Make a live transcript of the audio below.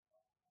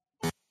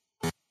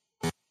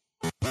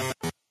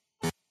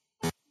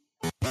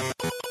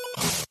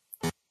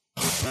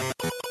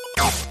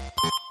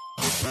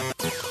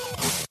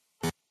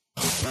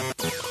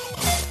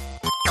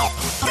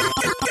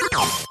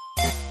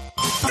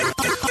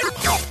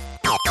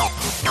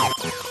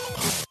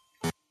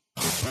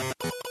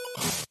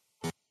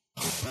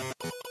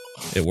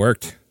It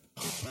worked.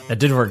 That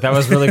did work. That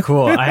was really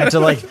cool. I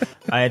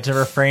had to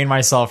refrain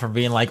myself from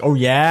being like, oh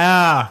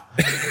yeah.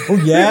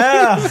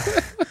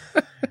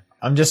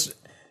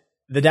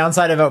 The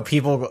downside about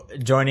people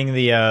joining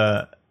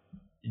the,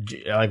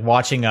 like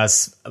watching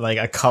us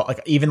like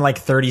even like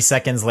 30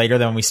 seconds later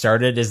than we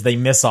started is they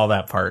miss all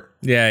that part.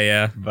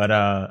 Yeah. But,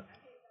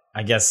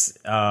 I guess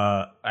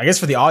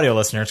for the audio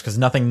listeners, cause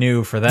nothing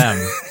new for them,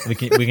 we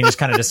can just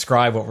kind of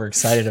describe what we're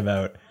excited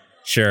about.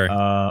 Sure.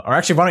 Or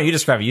actually, why don't you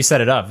describe it? You set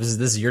it up. This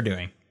is your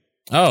doing.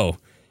 Oh,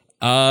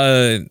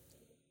 I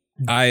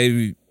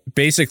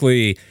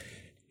basically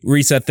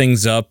reset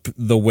things up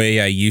the way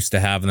I used to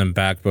have them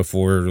back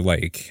before,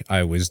 like,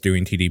 I was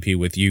doing TDP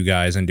with you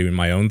guys and doing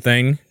my own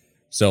thing.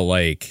 So,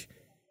 like,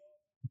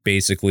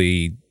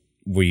 basically,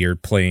 we're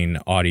playing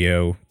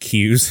audio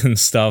cues and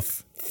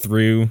stuff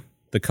through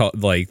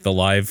the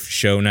live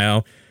show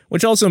now,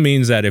 which also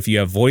means that if you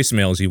have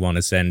voicemails you want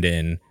to send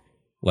in,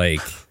 like,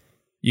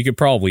 you could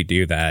probably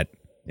do that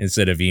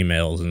instead of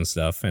emails and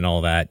stuff and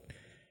all that.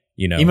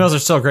 You know, emails are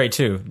still great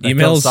too.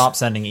 Don't stop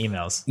sending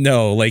emails.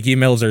 No, like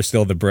emails are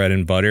still the bread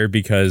and butter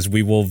because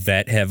we will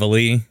vet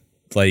heavily.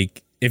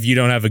 Like, if you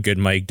don't have a good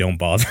mic, don't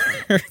bother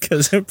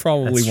because it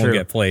probably won't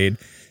get played.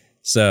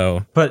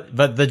 So, but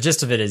the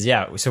gist of it is,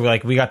 yeah. So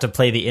we got to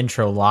play the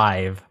intro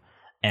live,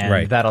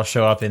 and that'll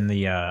show up in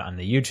the on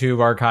the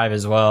YouTube archive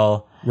as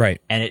well. Right,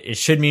 and it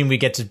should mean we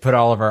get to put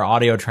all of our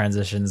audio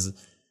transitions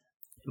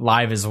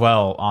live as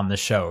well on the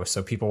show,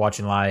 so people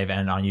watching live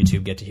and on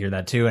YouTube get to hear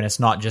that too. And it's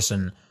not just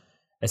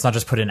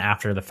put in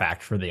after the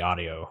fact for the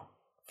audio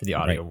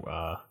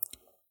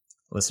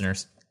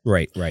listeners.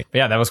 Right. But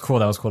yeah, that was cool.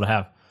 That was cool to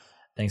have.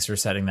 Thanks for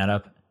setting that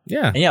up.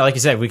 Yeah. And yeah, like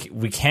you said,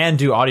 we can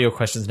do audio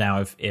questions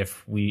now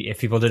if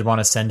people did want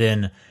to send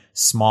in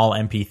small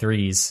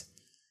MP3s.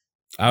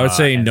 I would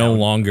say no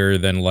longer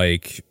than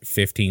like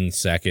 15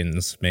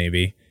 seconds,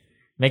 maybe.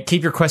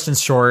 Keep your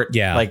questions short.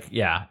 Yeah.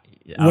 Yeah.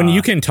 When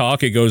you can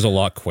talk, it goes a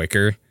lot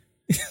quicker.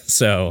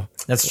 So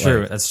that's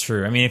true. That's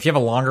true. I mean, if you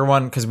have a longer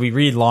one, because we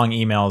read long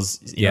emails,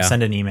 you know,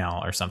 send an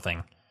email or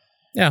something.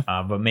 Yeah.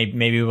 But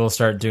maybe we'll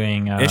start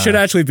doing... it should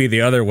actually be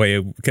the other way,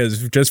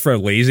 because just for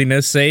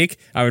laziness sake,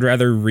 I would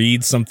rather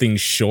read something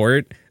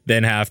short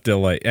than have to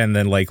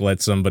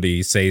let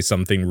somebody say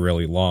something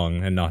really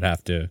long and not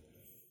have to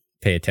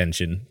pay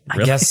attention.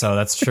 Really? I guess so.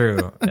 That's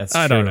true. That's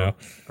I don't know.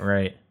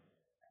 Right.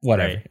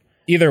 Whatever. Right.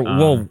 Either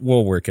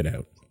we'll work it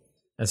out.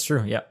 That's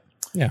true. Yeah.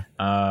 Yeah.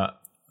 But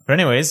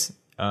anyways,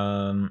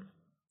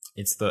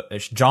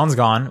 it's John's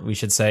gone, we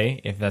should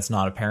say, if that's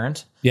not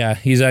apparent. Yeah,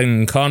 he's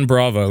in Con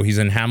Bravo. He's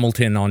in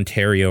Hamilton,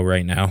 Ontario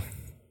right now.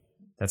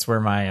 That's where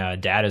my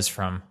dad is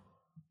from.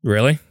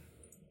 Really?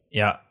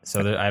 Yeah.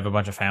 So I have a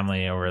bunch of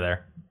family over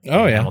there.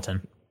 Oh, yeah.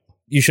 Hamilton.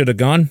 You should have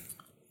gone.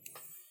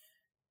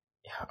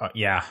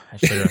 Yeah, I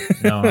should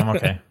have. No, I'm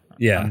okay.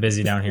 Yeah. I'm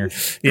busy down here.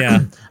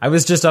 Yeah. I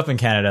was just up in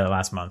Canada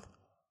last month.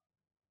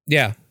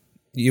 Yeah,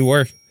 you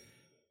were.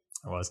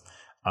 I was.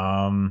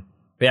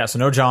 But yeah, so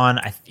no John.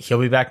 He'll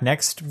be back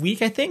next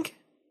week, I think.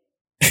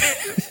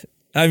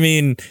 I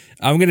mean,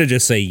 I'm going to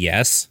just say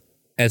yes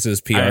as his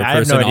PR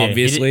person, no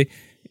obviously.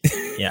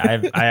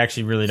 Yeah, I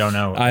actually really don't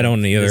know. I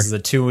don't either. This is a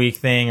 2-week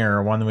thing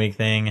or a 1-week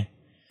thing.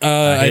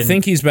 I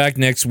think he's back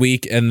next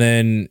week, and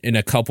then in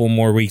a couple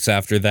more weeks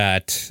after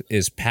that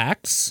is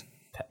PAX.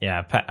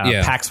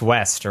 PAX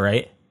West,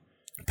 right?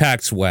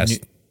 PAX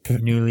West.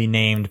 Newly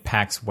named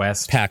PAX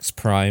West. PAX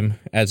Prime,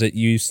 as it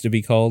used to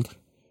be called.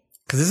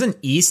 Because isn't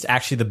East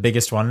actually the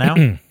biggest one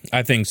now?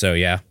 I think so,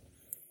 yeah.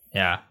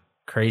 Yeah.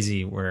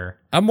 Crazy where...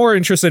 I'm more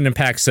interested in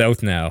PAX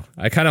South now.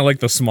 I kind of like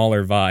the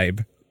smaller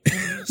vibe.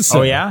 So,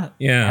 oh, yeah?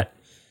 Yeah.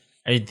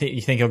 You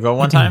think you'll go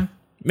one time?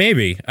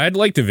 Maybe. I'd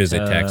like to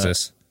visit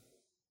Texas.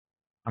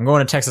 I'm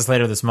going to Texas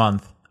later this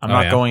month. I'm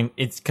not going...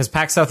 It's because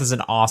PAX South is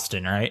in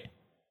Austin, right?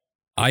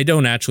 I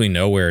don't actually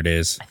know where it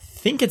is. I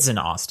think it's in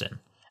Austin.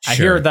 Sure. I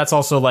hear that's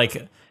also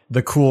like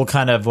the cool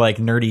kind of like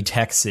nerdy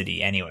tech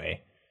city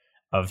anyway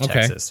of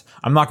Texas.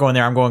 I'm not going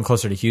there. I'm going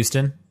closer to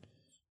Houston.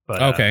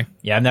 But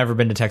yeah, I've never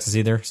been to Texas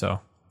either, so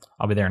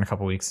I'll be there in a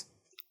couple weeks.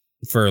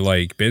 For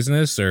like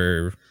business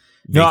or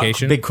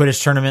vacation? No, big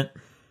Quidditch tournament.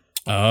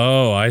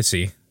 Oh, I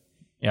see.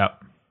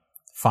 Yep.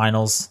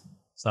 Finals.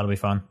 So that'll be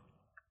fun.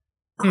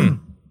 But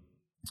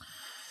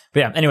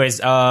yeah, anyways,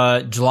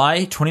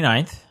 July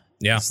 29th.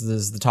 Yeah. This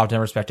is the Top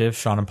 10 Perspective.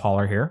 Sean and Paul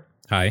are here.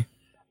 Hi.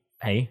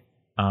 Hey.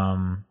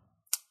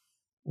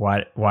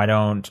 Why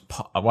don't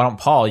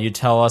Paul, you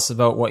tell us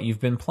about what you've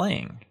been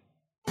playing?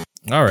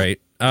 All right.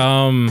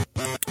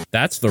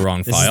 That's the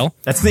wrong file.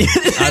 That's the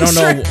I don't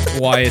know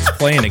why it's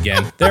playing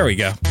again. There we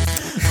go.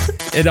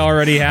 It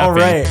already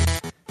happened. All right.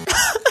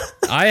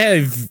 I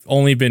have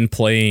only been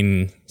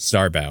playing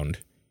Starbound.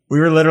 We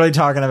were literally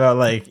talking about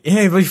like,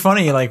 hey, it'd be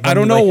funny. Like, I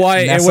don't know why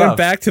it went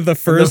back to the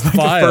first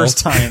file. The first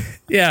time.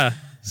 Yeah.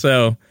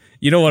 So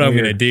you know what I'm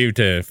going to do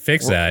to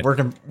fix that? Work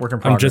in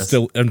progress.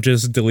 I'm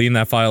just deleting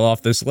that file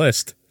off this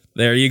list.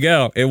 There you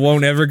go. It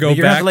won't ever go back.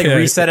 You're gonna have to like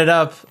reset it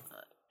up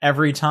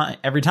every time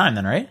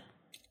then, right?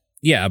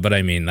 Yeah, but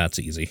I mean that's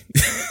easy.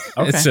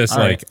 Okay, It's just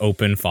like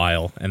open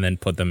file and then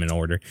put them in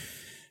order.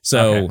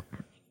 So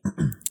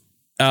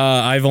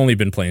I've only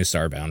been playing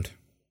Starbound.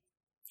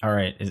 All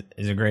right.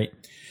 Is it great?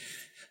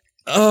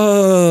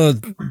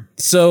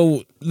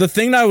 So the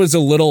thing that I was a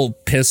little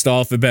pissed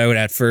off about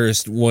at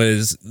first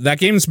was that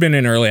game's been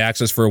in early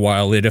access for a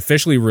while. It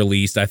officially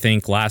released, I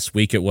think last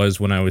week it was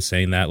when I was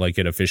saying that, like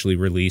it officially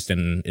released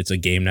and it's a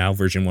game now.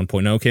 Version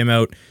 1.0 came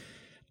out.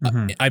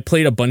 I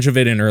played a bunch of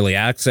it in early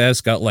access,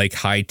 got like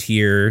high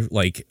tier,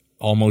 like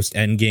almost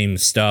end game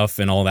stuff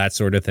and all that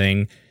sort of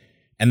thing.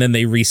 And then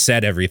they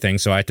reset everything,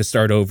 so I had to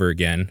start over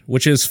again,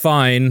 which is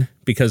fine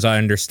because I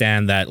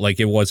understand that like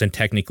it wasn't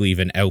technically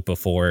even out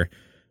before.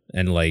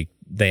 And like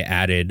they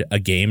added a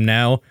game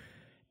now,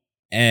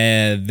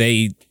 and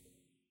they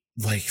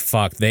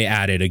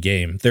added a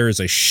game. There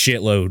is a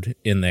shitload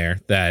in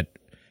there that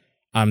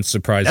I'm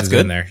surprised is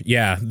in there.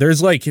 Yeah,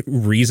 there's like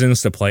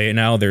reasons to play it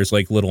now. There's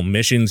like little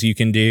missions you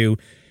can do.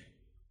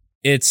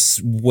 It's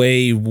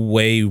way,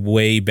 way,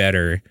 way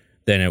better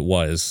than it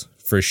was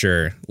for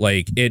sure.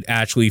 Like it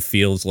actually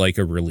feels like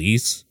a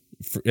release.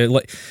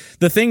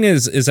 The thing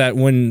is that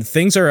when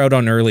things are out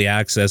on early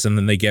access and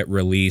then they get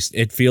released,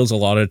 it feels a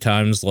lot of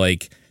times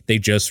like they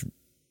just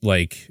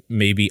like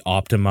maybe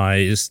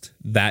optimized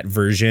that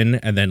version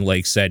and then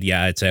like said,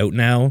 yeah, it's out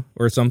now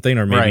or something,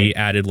 or maybe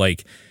added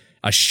like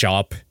a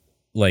shop,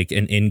 like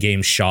an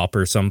in-game shop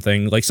or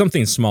something, like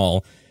something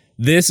small.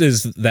 This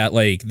is that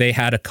like they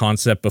had a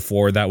concept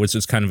before that was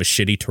just kind of a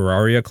shitty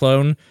Terraria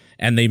clone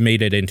and they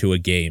made it into a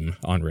game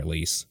on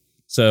release.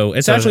 So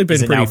it's actually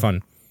been pretty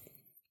fun.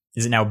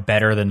 Is it now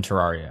better than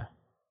Terraria?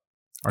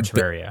 Or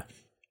Terraria?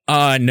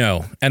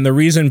 No. And the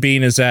reason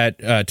being is that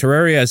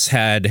Terraria has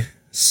had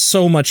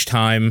so much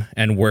time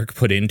and work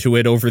put into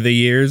it over the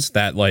years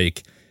that,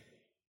 like,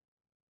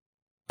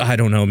 I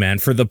don't know, man.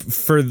 For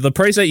the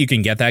price that you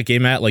can get that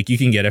game at, like, you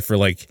can get it for,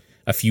 like,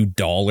 a few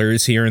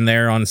dollars here and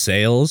there on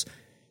sales.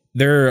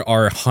 There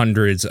are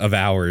hundreds of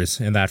hours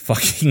in that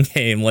fucking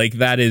game. Like,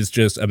 that is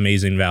just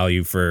amazing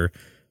value for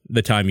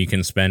the time you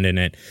can spend in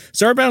it.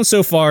 Starbound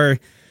so far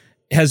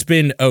has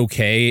been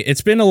okay.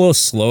 It's been a little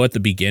slow at the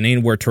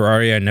beginning, where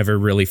Terraria I never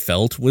really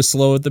felt was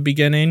slow at the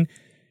beginning.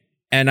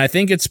 And I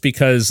think it's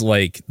because,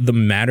 like, the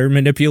matter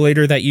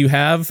manipulator that you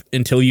have,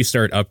 until you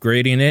start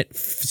upgrading it,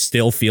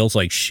 still feels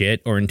like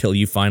shit, or until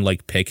you find,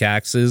 like,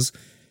 pickaxes.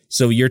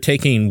 So you're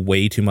taking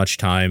way too much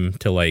time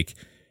to, like,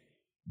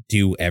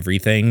 do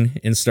everything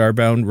in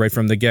Starbound right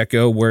from the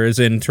get-go, whereas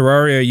in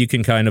Terraria, you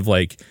can kind of,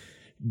 like,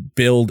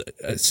 build,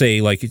 say,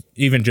 like,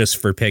 even just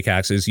for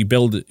pickaxes,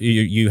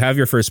 you have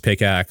your first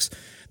pickaxe,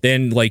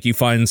 then like you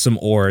find some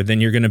ore, then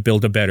you're gonna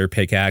build a better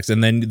pickaxe,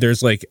 and then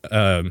there's like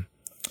a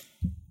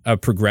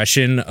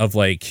progression of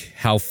like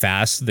how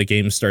fast the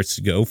game starts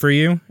to go for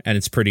you, and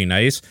it's pretty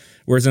nice.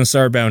 Whereas in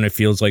Starbound, it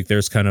feels like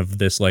there's kind of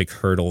this like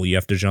hurdle you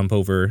have to jump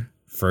over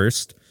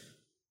first.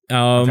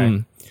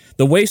 The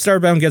way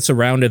Starbound gets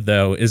around it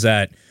though is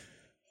that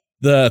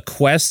the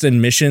quests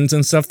and missions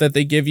and stuff that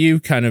they give you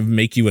kind of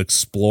make you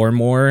explore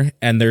more.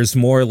 And there's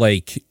more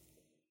like,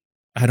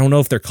 I don't know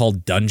if they're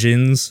called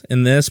dungeons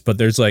in this, but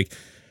there's like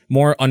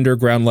more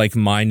underground, like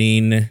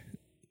mining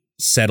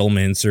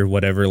settlements or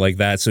whatever like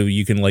that. So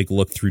you can like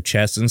look through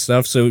chests and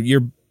stuff. So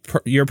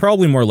you're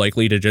probably more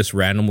likely to just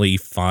randomly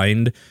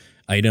find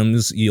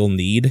items you'll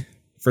need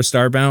for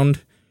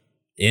Starbound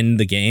in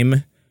the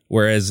game.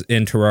 Whereas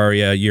in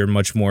Terraria, you're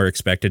much more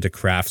expected to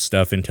craft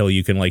stuff until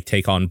you can like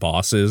take on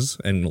bosses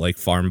and like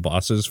farm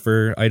bosses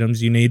for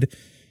items you need.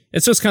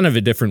 It's just kind of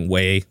a different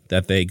way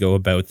that they go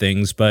about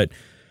things. But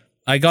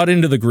I got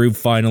into the groove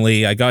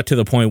finally. I got to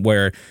the point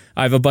where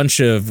I have a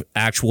bunch of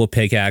actual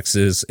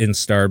pickaxes in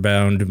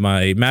Starbound.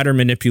 My matter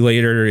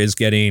manipulator is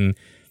getting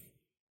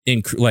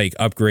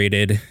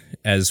upgraded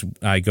as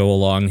I go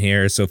along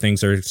here. So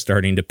things are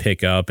starting to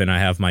pick up, and I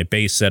have my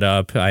base set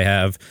up. I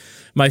have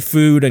my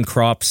food and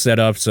crops set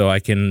up so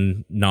I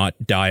can not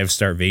die of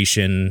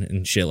starvation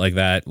and shit like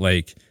that.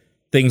 Like,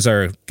 things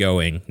are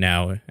going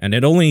now. And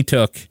it only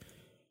took,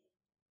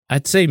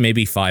 I'd say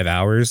maybe 5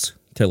 hours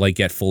to like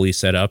get fully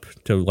set up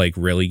to like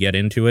really get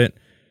into it.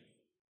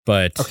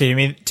 But okay, I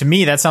mean, to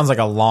me, that sounds like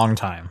a long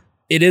time.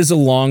 It is a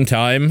long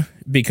time,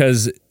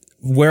 because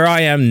where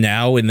I am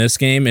now in this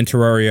game, in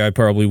Terraria, I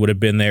probably would have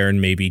been there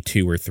in maybe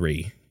 2 or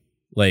 3.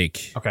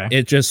 Like, okay.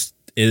 It just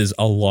is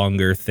a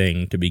longer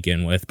thing to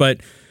begin with.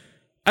 But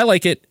I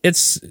like it.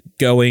 It's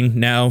going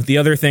now. The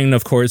other thing,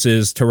 of course,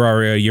 is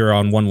Terraria, you're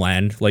on one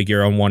land, like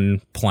you're on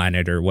one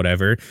planet or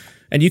whatever,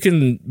 and you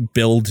can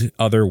build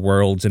other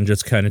worlds and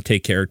just kind of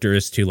take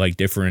characters to like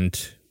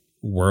different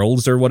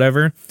worlds or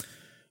whatever.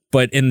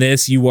 But in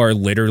this, you are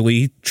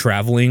literally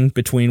traveling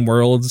between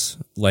worlds,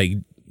 like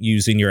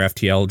using your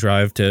FTL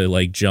drive to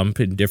like jump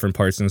in different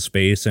parts in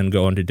space and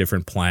go onto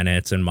different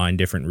planets and mine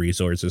different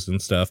resources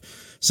and stuff.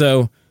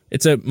 So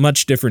it's a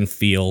much different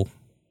feel,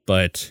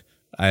 but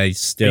I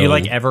still... Are you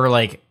like ever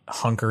like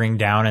hunkering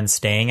down and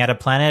staying at a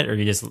planet, or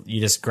you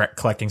just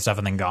collecting stuff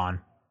and then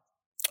gone?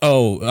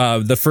 Oh,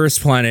 the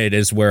first planet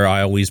is where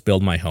I always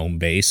build my home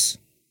base,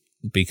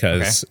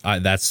 because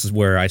that's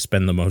where I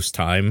spend the most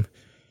time.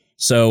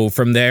 So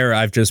from there,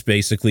 I've just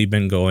basically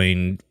been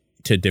going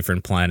to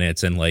different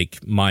planets and like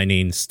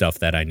mining stuff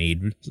that I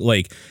need.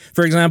 Like,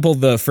 for example,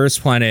 the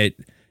first planet,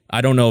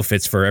 I don't know if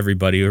it's for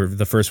everybody, or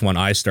the first one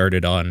I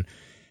started on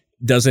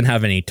doesn't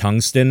have any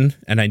tungsten,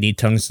 and I need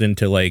tungsten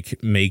to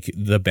like make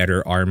the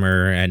better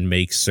armor and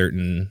make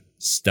certain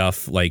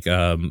stuff like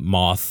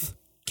moth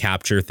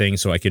capture thing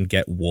so I can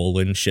get wool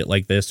and shit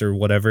like this or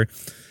whatever.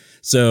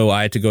 So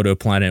I had to go to a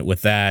planet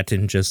with that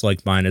and just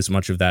like mine as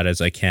much of that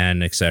as I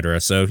can, etc.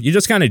 So you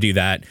just kind of do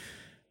that.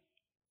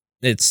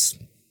 It's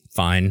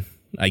fine,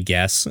 I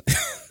guess.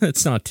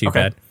 It's not too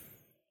bad.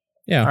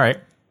 Yeah. All right.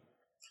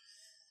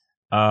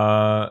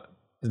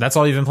 That's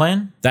all you've been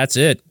playing? That's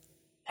it.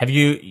 Have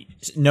you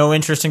no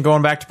interest in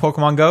going back to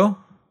Pokemon Go?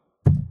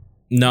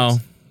 No,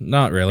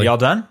 not really. Y'all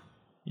done?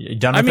 You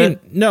done with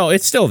it? No,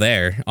 it's still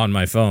there on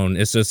my phone.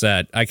 It's just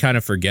that I kind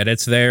of forget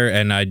it's there,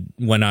 and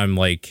when I'm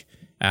like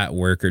at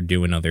work or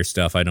doing other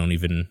stuff, I don't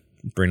even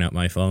bring up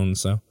my phone.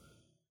 So,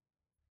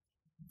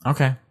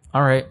 okay,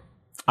 all right.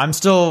 I'm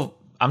still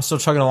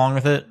chugging along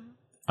with it.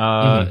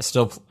 I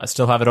still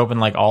have it open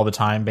like all the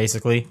time,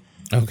 basically.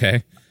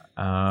 Okay.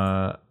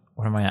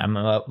 What am I? I'm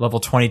level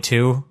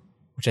 22,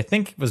 which I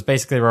think was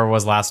basically where I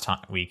was last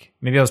week.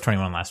 Maybe I was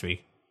 21 last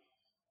week.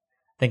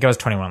 I think I was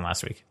 21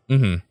 last week.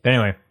 Mm-hmm. But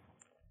anyway,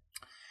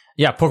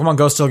 yeah, Pokemon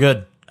Go's still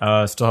good.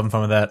 Still having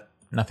fun with that.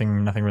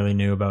 Nothing really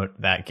new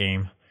about that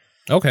game.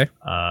 Okay.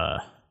 I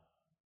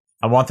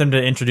want them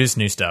to introduce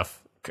new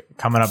stuff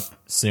coming up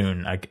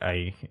soon.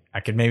 I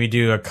could maybe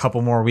do a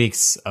couple more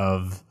weeks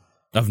of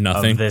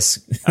nothing.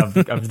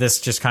 Of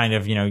this just kind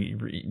of,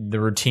 the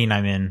routine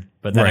I'm in,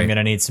 but then I'm going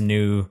to need some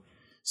new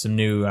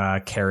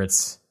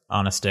carrots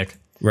on a stick.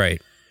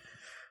 Right.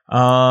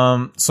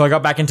 So I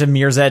got back into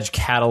Mirror's Edge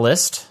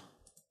Catalyst.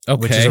 Okay.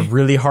 Which is a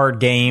really hard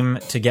game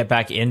to get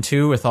back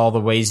into with all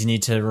the ways you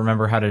need to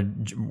remember how to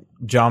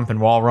jump and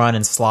wall run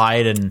and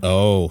slide and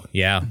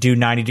do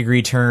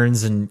 90-degree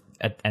turns, and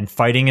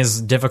fighting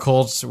is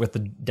difficult with the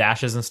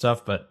dashes and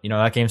stuff, but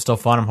that game's still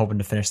fun. I'm hoping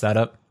to finish that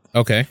up.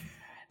 Okay.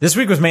 This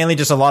week was mainly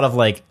just a lot of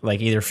like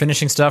either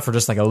finishing stuff or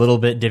just like a little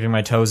bit dipping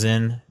my toes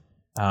in.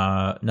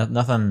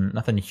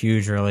 Nothing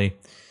huge really.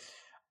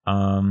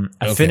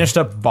 I finished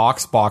up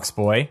Box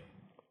Boy.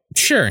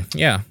 Sure,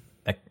 yeah.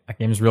 That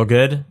game's real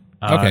good.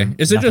 Okay.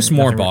 Is it just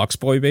more Box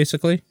Boy,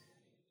 basically?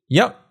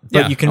 Yep.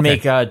 But you can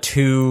make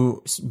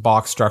 2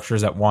 box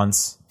structures at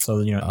once.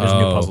 So, there's new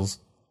puzzles.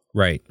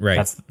 Right.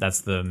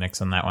 That's the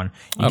mix on that one.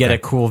 You get a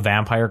cool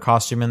vampire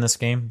costume in this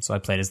game. So I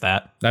played as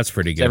that. That's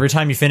pretty good. So every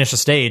time you finish a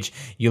stage,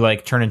 you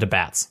turn into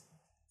bats.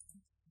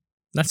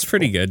 That's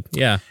pretty good.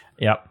 Yeah.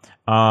 Yep.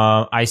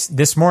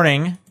 This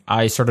morning,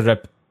 I started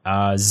up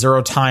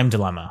Zero Time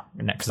Dilemma.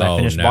 Because I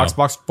finished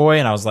Box Boy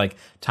and I was like,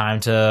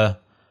 time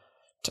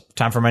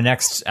for my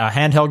next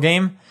handheld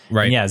game.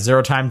 Right. And yeah,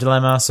 Zero Time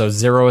Dilemma. So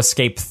Zero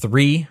Escape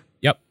 3.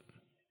 Yep.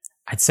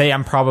 I'd say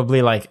I'm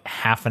probably like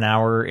half an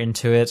hour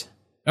into it.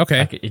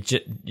 Okay. It's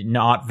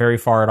not very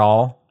far at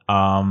all.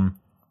 My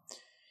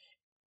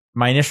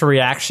initial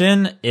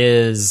reaction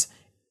is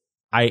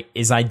I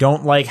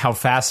don't like how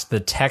fast the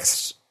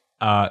text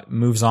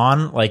moves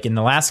on. Like in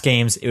the last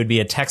games, it would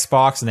be a text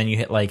box and then you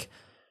hit like,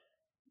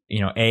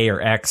 A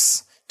or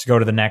X to go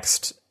to the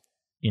next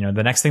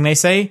the next thing they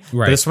say.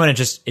 Right. But this one, it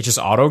just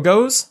auto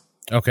goes.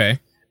 Okay.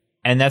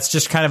 And that's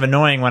just kind of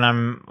annoying when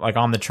I'm like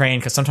on the train,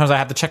 because sometimes I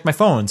have to check my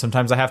phone.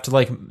 Sometimes I have to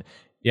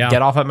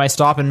get off at my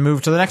stop and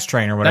move to the next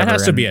train or whatever. That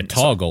has to be a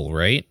toggle,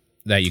 right?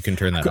 That you can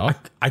turn that off?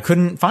 I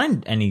couldn't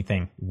find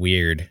anything.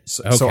 Weird.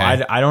 So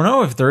I don't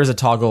know if there is a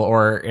toggle,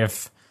 or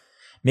if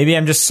maybe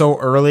I'm just so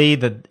early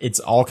that it's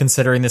all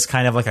considering this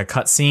kind of like a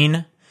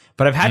cutscene.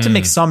 But I've had to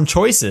make some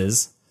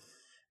choices.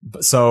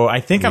 So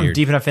I think I'm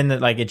deep enough in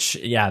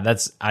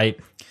that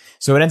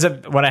so it ends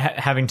up what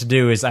having to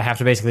do is I have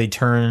to basically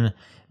turn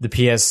the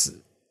PS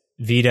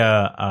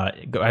Vita, I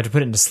have to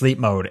put it into sleep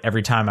mode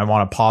every time I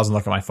want to pause and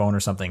look at my phone or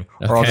something,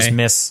 or I'll just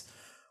miss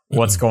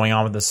what's going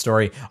on with the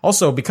story.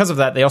 Also, because of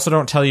that, they also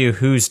don't tell you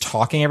who's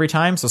talking every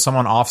time. So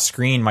someone off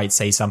screen might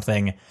say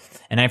something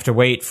and I have to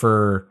wait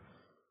for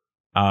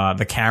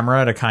the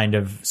camera to kind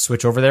of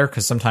switch over there.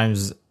 Cause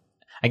sometimes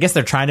I guess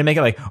they're trying to make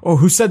it like, oh,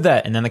 who said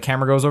that? And then the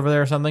camera goes over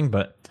there or something,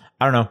 but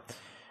I don't know.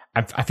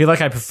 I feel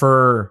like I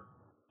prefer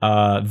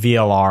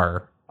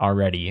VLR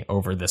already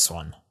over this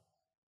one.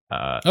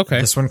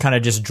 This one kind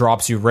of just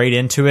drops you right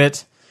into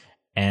it,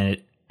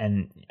 and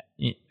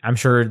I'm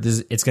sure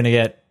it's going to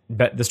get.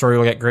 The story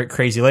will get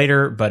crazy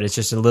later, but it's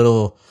just a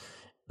little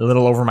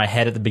over my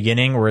head at the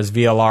beginning. Whereas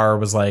VLR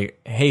was like,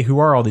 "Hey, who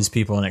are all these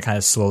people?" and it kind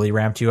of slowly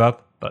ramped you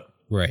up. But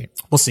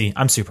we'll see.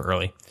 I'm super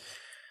early.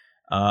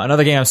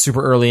 Another game I'm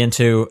super early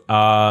into,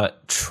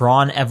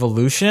 Tron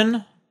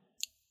Evolution.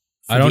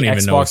 I don't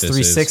even know what this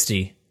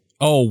 360. Is.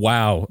 Oh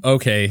wow!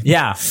 Okay.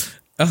 Yeah.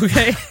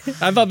 Okay.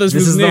 I thought this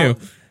was new.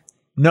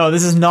 No,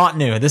 this is not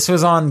new. This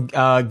was on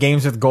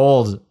Games with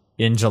Gold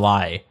in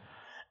July.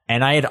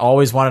 And I had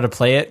always wanted to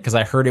play it because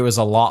I heard it was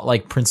a lot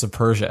like Prince of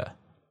Persia.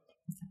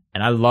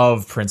 And I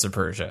love Prince of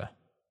Persia.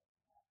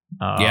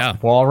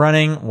 Wall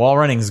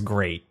running's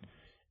great.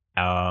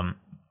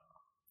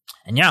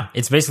 And yeah,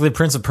 it's basically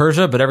Prince of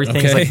Persia, but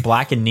everything's like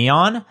black and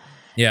neon.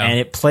 Yeah. And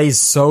it plays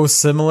so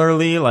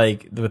similarly,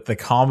 like the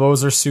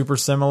combos are super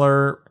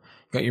similar.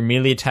 You got your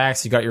melee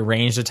attacks, you got your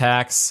ranged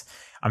attacks.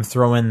 I'm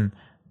throwing,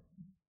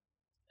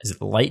 is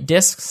it light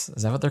discs?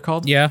 Is that what they're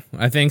called? Yeah,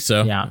 I think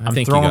so. Yeah, I'm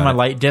throwing my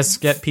light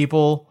disc at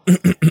people.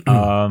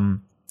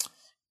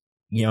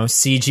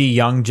 CG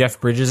young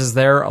Jeff Bridges is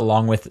there,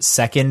 along with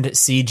second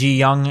CG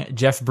young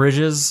Jeff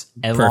Bridges,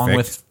 along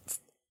with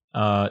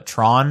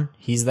Tron.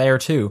 He's there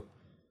too.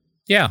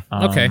 Yeah.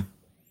 Okay.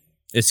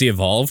 Is he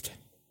evolved?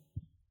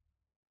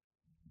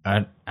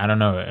 I don't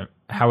know.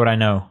 How would I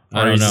know?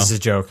 I don't know. Is this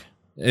a joke?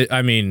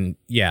 I mean,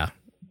 yeah.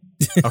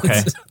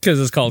 Okay. Because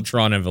it's called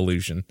Tron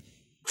Evolution.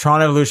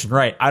 Tron Evolution,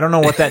 right. I don't know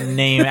what that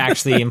name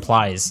actually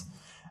implies.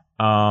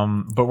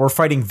 But we're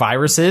fighting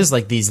viruses,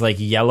 like these like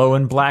yellow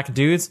and black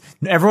dudes.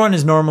 Everyone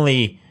is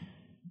normally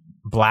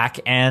black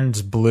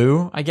and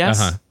blue, I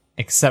guess,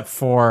 except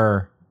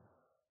for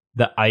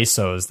the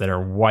ISOs that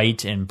are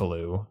white and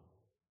blue.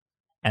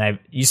 And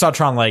you saw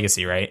Tron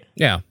Legacy, right?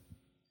 Yeah.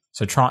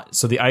 So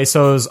the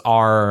ISOs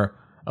are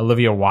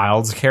Olivia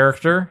Wilde's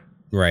character.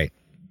 Right.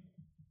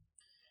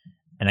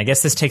 And I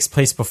guess this takes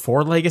place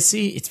before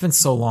Legacy. It's been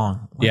so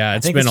long. Yeah,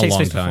 it's been a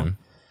long time.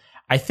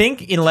 I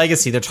think in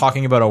Legacy they're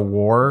talking about a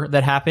war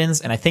that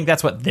happens, and I think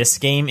that's what this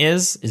game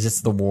is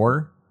it's the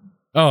war.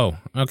 Oh,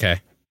 okay.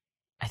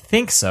 I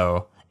think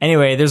so.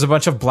 Anyway, there's a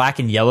bunch of black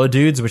and yellow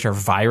dudes, which are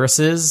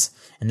viruses,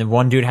 and then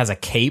one dude has a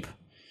cape.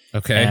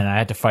 Okay. And I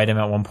had to fight him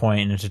at one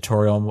point in a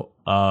tutorial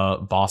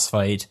boss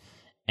fight.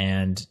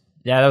 And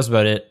yeah, that was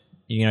about it.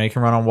 You know, you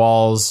can run on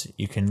walls,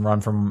 you can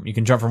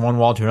jump from one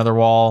wall to another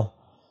wall.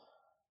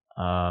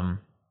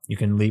 You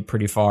can leap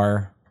pretty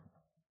far.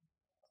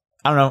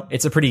 I don't know.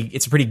 It's a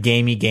pretty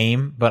gamey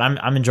game, but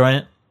I'm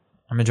enjoying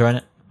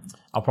it.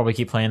 I'll probably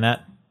keep playing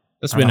that.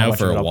 It's been out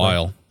for a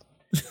while.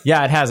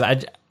 Yeah, it has. I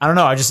don't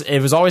know.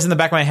 It was always in the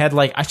back of my head,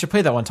 like I should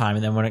play that one time.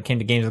 And then when it came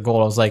to Games of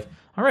Gold, I was like,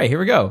 all right, here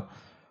we go.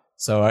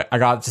 So I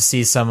got to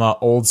see some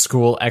old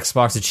school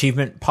Xbox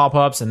achievement pop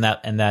ups, and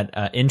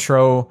that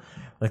intro,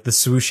 like the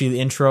swooshy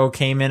intro,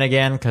 came in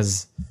again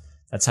because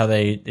that's how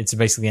it's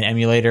basically an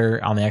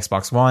emulator on the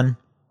Xbox One.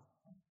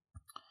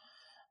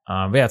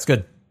 But yeah, it's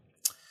good.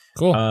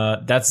 Cool.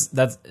 Is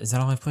that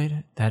all I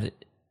played?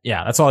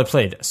 That's all I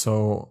played.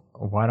 So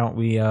why don't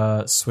we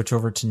switch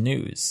over to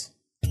news?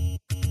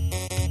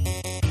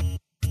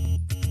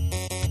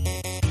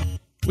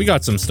 We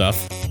got some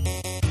stuff.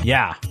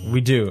 Yeah, we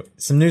do.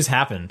 Some news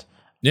happened.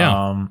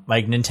 Yeah.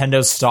 Like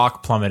Nintendo's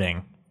stock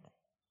plummeting.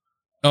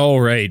 Oh,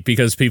 right,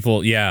 because people,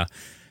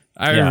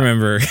 I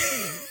remember.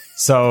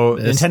 So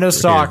Nintendo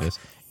stock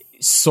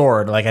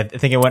soared. Like I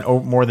think it went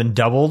more than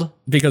doubled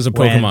because of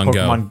Pokemon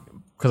Go.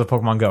 Because of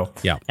Pokemon Go.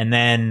 Yeah. And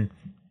then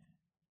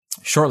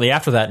shortly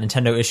after that,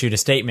 Nintendo issued a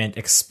statement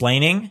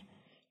explaining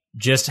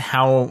just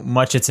how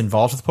much it's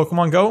involved with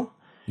Pokemon Go.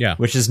 Yeah.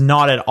 Which is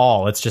not at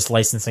all. It's just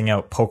licensing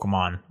out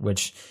Pokemon,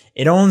 which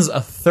it owns a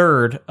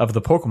third of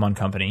the Pokemon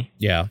company.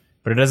 Yeah.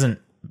 But it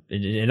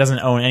doesn't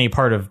own any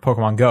part of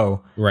Pokemon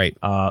Go. Right.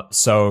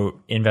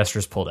 So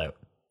investors pulled out.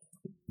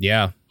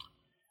 Yeah.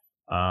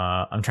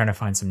 I'm trying to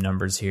find some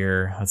numbers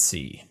here. Let's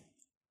see.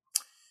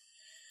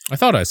 I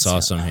thought I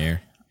saw some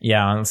here.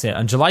 Yeah, let's see.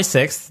 On July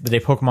 6th, the day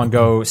Pokemon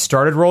Go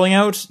started rolling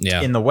out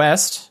in the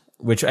West,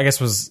 which I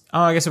guess was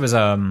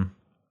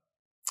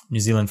New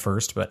Zealand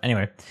first, but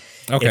anyway.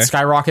 Okay. It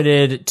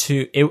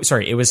skyrocketed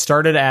it was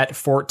started at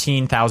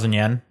 14,000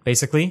 yen,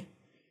 basically.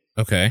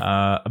 Okay.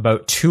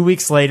 About 2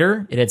 weeks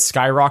later, it had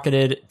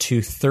skyrocketed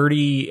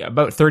to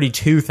about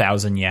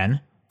 32,000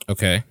 yen.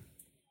 Okay.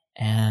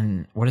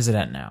 And what is it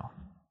at now?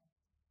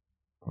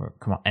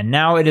 Come on. And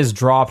now it has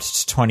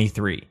dropped to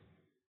 23.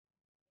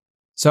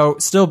 So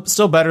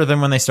still better than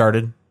when they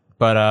started,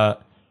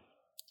 but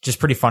just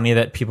pretty funny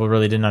that people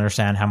really didn't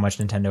understand how much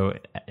Nintendo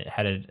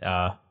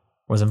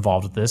was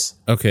involved with this.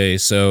 Okay,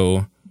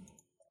 so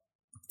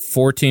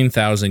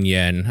 14,000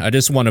 yen. I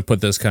just want to put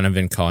this kind of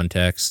in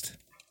context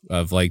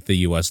of like the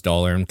US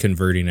dollar. I'm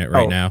converting it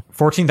right now.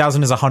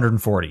 14,000 is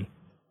 140.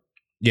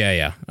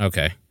 Yeah.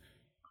 Okay.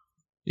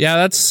 Yeah,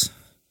 that's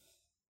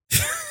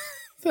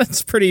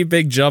that's pretty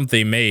big jump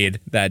they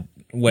made that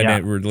when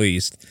it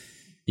released.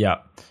 Yeah.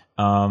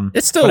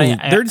 It's still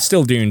they're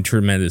still doing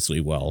tremendously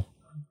well,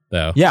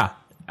 though. Yeah,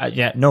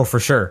 no, for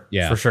sure.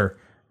 Yeah, for sure.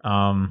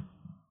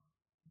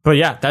 But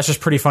yeah, that's just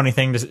pretty funny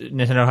thing.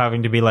 Nintendo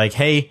having to be like,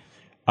 "Hey,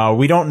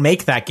 we don't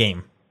make that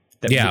game.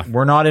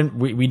 We're not in.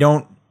 We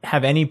don't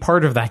have any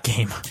part of that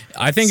game."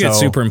 I think it's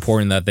super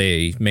important that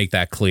they make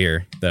that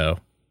clear, though.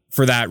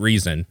 For that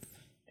reason,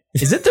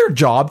 is it their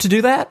job to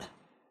do that?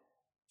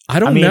 I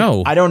don't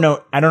know. I don't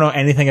know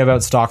anything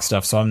about stock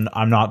stuff, so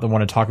I'm not the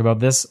one to talk about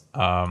this.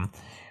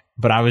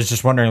 But I was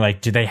just wondering,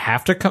 like, do they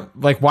have to come?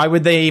 Like, why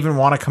would they even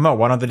want to come out?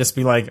 Why don't they just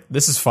be like,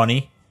 "This is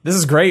funny. This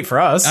is great for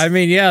us." I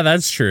mean, yeah,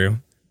 that's true.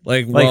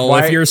 Like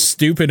why, if you're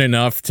stupid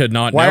enough to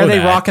not know why are they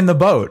rocking the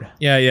boat?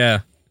 Yeah.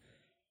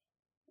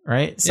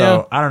 Right?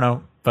 So, I don't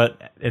know.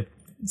 But it's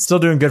still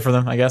doing good for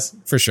them, I guess.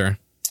 For sure.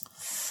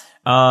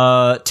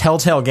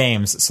 Telltale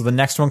Games. So the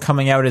next one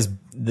coming out is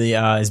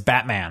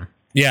Batman.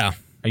 Yeah.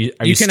 Are you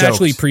can stoked?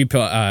 actually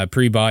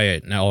pre-buy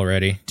it now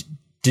already.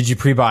 Did you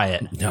pre-buy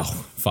it? No.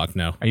 Fuck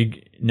no. Are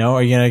you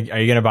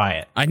gonna buy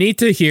it? I need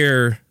to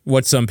hear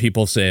what some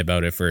people say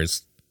about it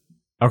first.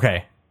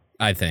 Okay.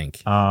 I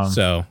think.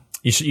 So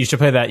you should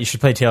play that. You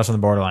should play Tales from the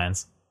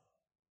Borderlands.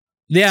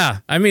 Yeah,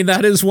 I mean,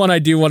 that is one I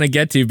do want to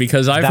get to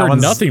because I've heard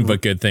nothing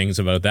but good things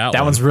about that one.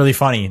 That one's really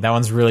funny. That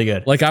one's really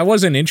good. Like, I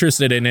wasn't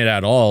interested in it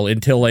at all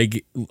until,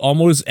 like,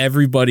 almost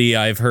everybody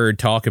I've heard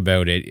talk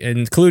about it,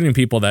 including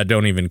people that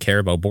don't even care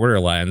about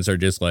Borderlands, are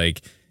just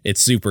like, it's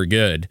super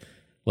good.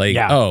 Like,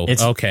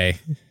 okay.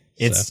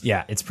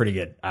 It's pretty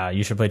good.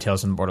 You should play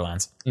Tales from the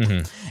Borderlands.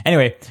 Mm-hmm.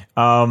 Anyway,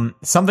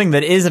 something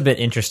that is a bit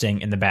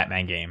interesting in the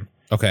Batman game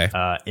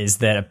is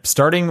that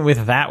starting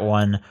with that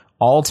one,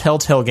 all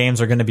Telltale games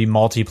are going to be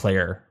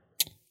multiplayer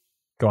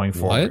going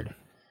forward. What?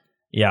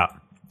 Yeah.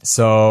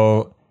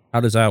 So how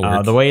does that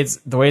work? The way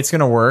it's going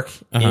to work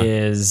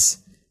is,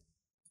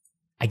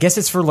 I guess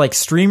it's for like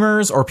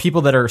streamers or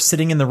people that are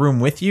sitting in the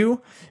room with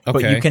you. Okay.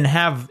 But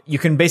you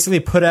can basically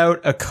put out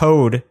a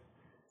code,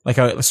 not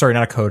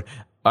a code.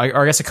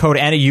 Or I guess a code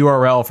and a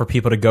URL for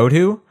people to go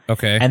to.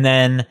 Okay. And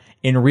then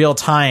in real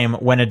time,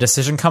 when a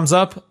decision comes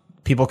up,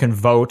 people can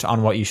vote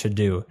on what you should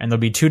do. And there'll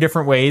be two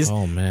different ways.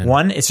 Oh, man.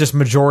 One, it's just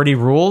majority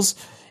rules.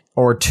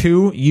 Or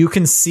two, you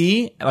can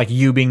see, like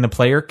you being the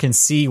player, can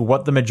see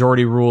what the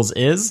majority rules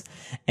is,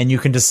 and you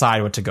can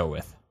decide what to go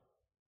with.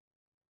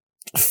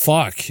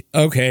 Fuck.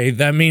 Okay,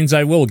 that means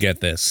I will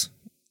get this.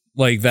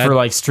 Like that. For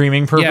like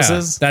streaming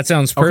purposes? Yeah, that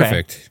sounds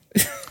perfect.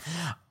 Okay.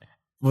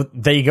 Well,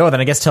 there you go.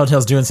 Then I guess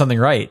Telltale's doing something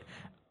right.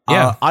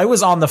 Yeah. I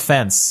was on the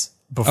fence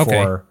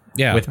before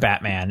with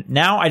Batman.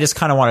 Now I just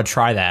kind of want to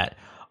try that.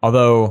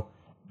 Although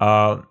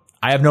I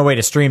have no way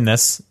to stream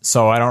this,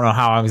 so I don't know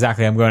how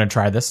exactly I'm going to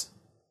try this.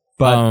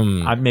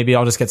 But maybe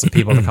I'll just get some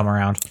people to come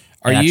around.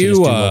 Are you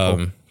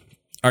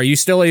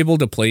still able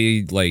to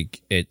play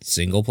like it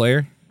single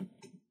player?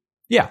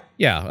 Yeah.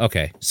 Yeah.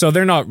 Okay. So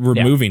they're not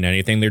removing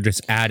anything; they're just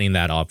adding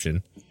that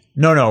option.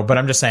 No. But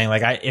I'm just saying,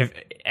 like,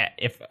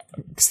 if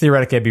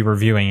theoretically I'd be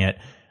reviewing it.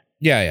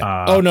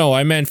 Yeah. Oh no,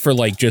 I meant for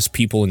like just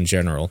people in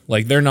general.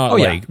 Like they're not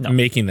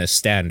making this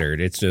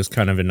standard. It's just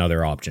kind of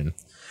another option.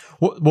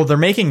 Well, they're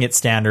making it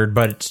standard,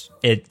 but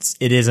it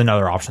is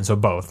another option. So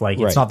both, like,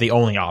 it's not the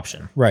only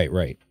option.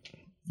 Right.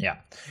 Yeah.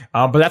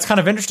 But that's kind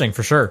of interesting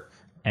for sure.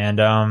 And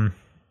I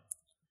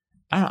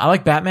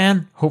like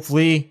Batman.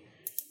 Hopefully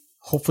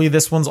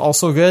this one's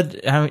also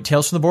good. I mean,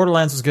 Tales from the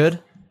Borderlands was good.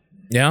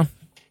 Yeah.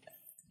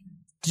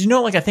 Did you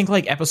know, like, I think,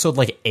 like, episode,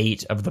 like,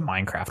 8 of the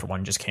Minecraft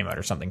one just came out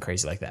or something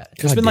crazy like that?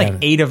 There's been, like,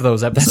 8 of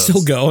those episodes. That's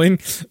still going?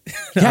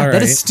 Yeah,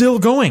 that is still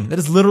going. That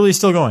is literally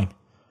still going.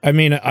 I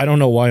mean, I don't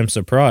know why I'm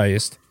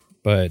surprised,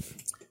 but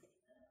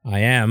I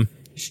am.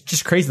 It's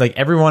just crazy. Like,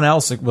 everyone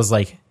else was,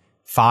 like,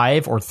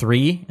 5 or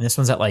 3, and this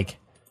one's at, like,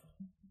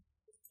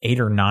 8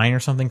 or 9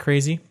 or something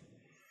crazy.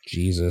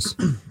 Jesus.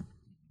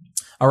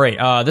 All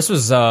right, this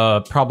was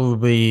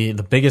probably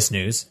the biggest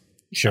news.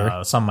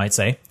 Sure. Some might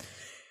say.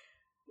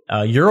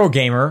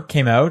 Eurogamer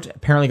came out,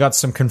 apparently got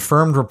some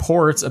confirmed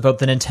reports about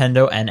the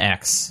Nintendo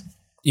NX.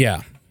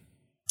 Yeah.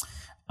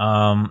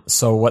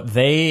 So what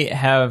they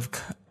have,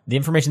 the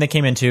information they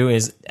came into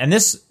is, and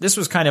this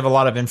was kind of a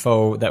lot of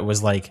info that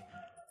was like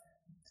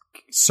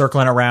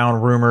circling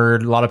around,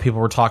 rumored. A lot of people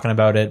were talking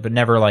about it, but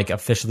never like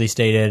officially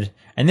stated.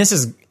 And this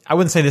is, I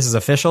wouldn't say this is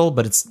official,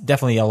 but it's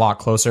definitely a lot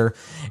closer.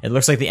 It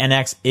looks like the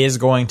NX is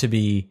going to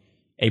be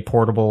a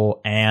portable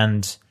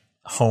and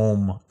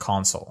home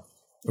console.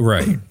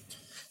 Right.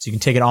 So you can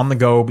take it on the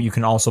go, but you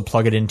can also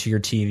plug it into your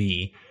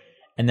TV,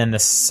 and then the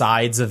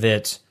sides of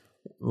it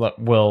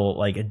will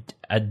like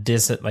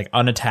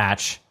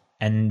unattach,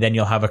 and then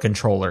you'll have a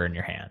controller in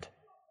your hand.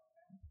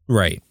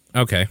 Right.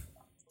 Okay.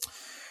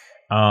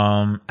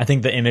 I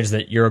think the image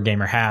that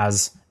Eurogamer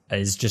has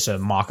is just a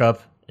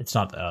mock-up. It's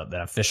not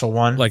the official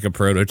one, like a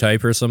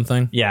prototype or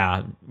something.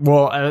 Yeah.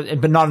 Well,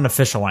 but not an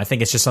official one. I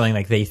think it's just something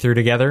like they threw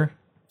together.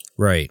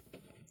 Right.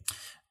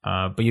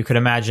 But you could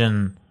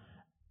imagine.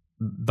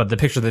 But the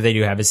picture that they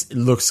do have it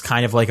looks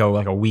kind of like a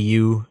Wii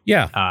U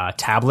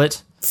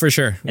tablet. For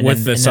sure.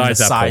 With the sides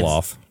that pull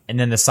off. And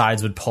then the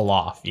sides would pull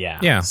off. Yeah.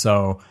 Yeah.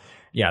 So,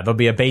 yeah, there'll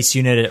be a base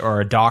unit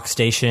or a dock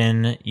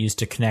station used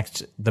to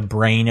connect the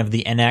brain of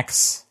the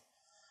NX.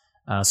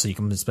 So you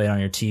can display it on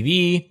your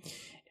TV.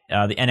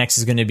 The NX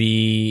is going to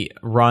be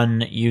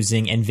run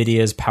using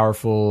NVIDIA's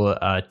powerful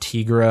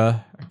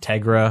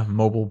Tegra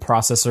mobile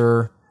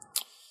processor.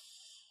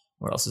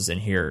 What else is in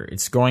here?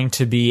 It's going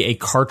to be a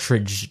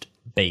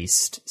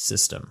cartridge-based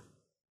system.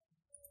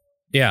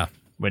 Yeah.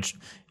 Which,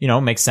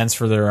 makes sense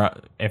for their...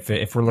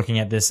 if we're looking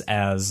at this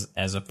as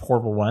a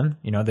portable one,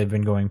 they've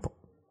been going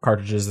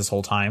cartridges this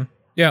whole time.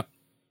 Yeah.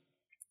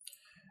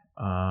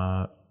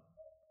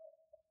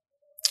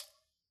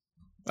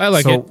 I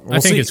like it. I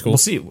think it's cool. We'll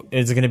see.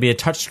 Is it going to be a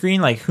touchscreen?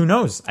 Like, who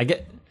knows?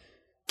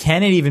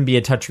 Can it even be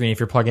a touchscreen if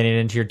you're plugging it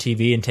into your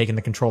TV and taking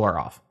the controller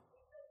off?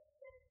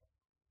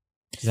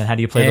 Then how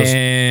do you play those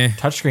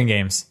touchscreen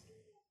games?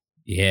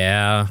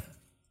 Yeah.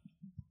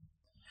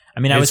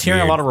 mean, I was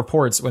hearing a lot of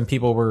reports when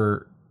people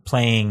were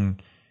playing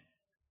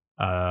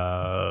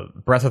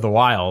Breath of the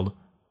Wild,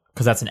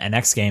 because that's an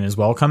NX game as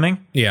well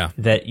coming. Yeah.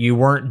 That you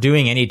weren't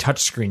doing any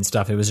touchscreen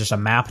stuff. It was just a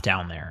map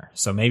down there.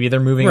 So maybe they're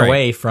moving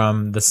away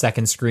from the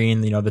second screen,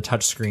 the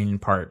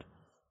touchscreen part.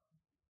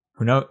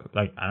 Who knows?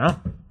 Like, I don't know.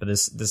 But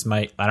this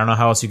might, I don't know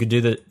how else you could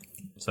do that.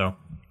 So.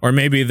 Or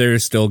maybe they're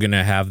still going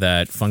to have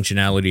that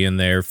functionality in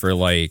there for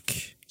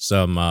like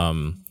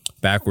some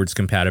backwards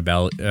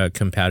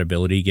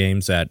compatibility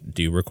games that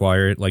do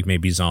require it, like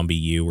maybe Zombie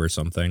U or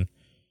something.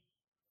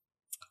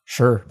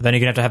 Sure. But then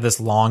you're going to have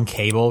this long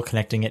cable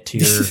connecting it to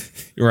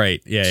your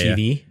right. Yeah,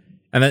 TV. Yeah.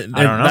 And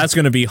that's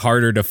going to be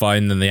harder to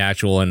find than the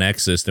actual NX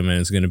system, and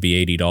it's going to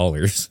be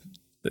 $80.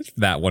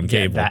 That one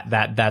cable.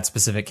 That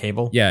specific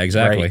cable. Yeah,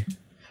 exactly. Right.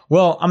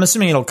 Well, I'm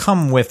assuming it'll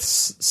come with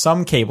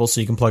some cable so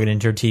you can plug it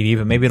into your TV,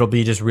 but maybe it'll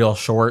be just real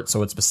short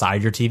so it's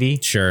beside your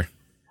TV. Sure.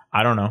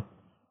 I don't know.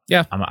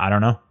 Yeah. I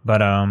don't know.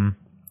 But I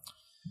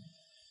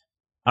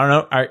don't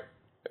know.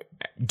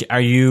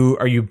 Are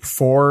you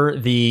for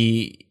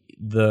the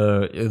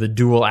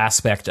dual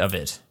aspect of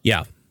it?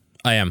 Yeah,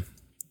 I am.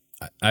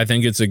 I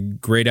think it's a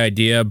great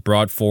idea,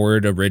 brought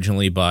forward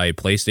originally by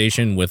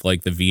PlayStation with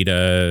like the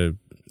Vita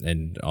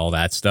and all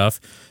that stuff.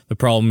 The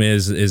problem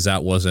is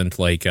that wasn't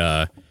like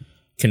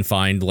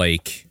confined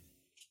like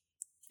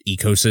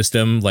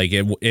ecosystem. Like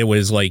it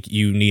was like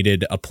you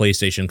needed a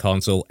PlayStation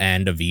console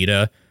and a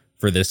Vita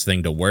for this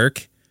thing to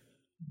work.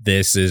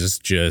 This is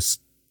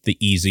just the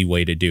easy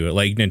way to do it.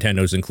 Like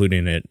Nintendo's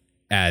including it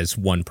as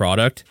one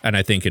product, and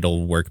I think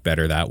it'll work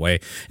better that way.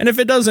 And if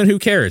it doesn't, who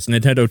cares?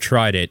 Nintendo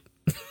tried it,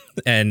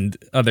 and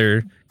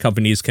other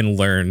companies can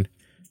learn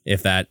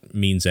if that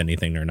means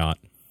anything or not.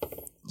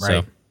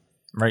 Right. So.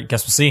 Right.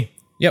 Guess we'll see.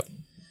 Yep.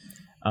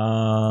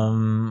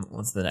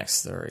 What's the next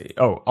story?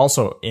 Oh,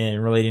 also in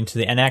relating to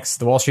the NX,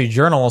 the Wall Street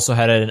Journal also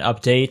had an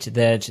update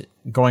that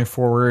going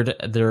forward,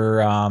 their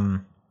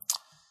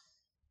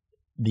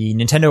the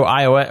Nintendo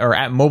iOS or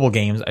app mobile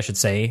games, I should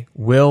say,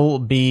 will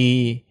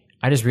be.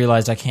 I just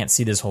realized I can't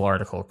see this whole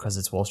article because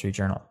it's Wall Street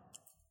Journal.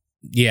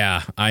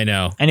 Yeah, I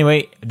know.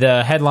 Anyway,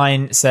 the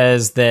headline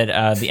says that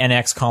the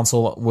NX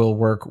console will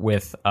work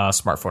with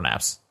smartphone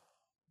apps.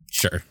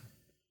 Sure.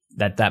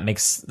 That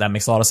makes a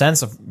lot of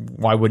sense.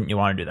 Why wouldn't you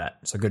want to do that?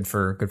 So good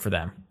for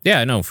them.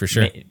 Yeah, no, for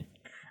sure.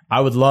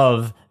 I would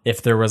love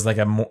if there was like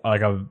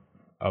a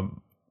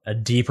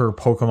deeper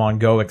Pokemon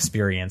Go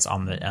experience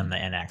on the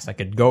NX. I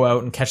could go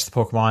out and catch the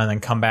Pokemon and then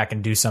come back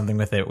and do something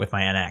with it with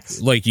my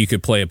NX. Like you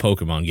could play a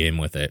Pokemon game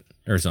with it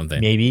or something.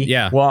 Maybe.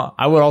 Yeah. Well,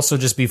 I would also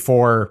just be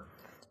for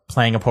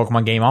playing a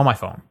Pokemon game on my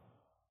phone.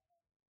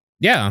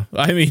 Yeah,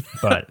 I mean,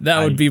 but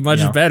that would be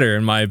much better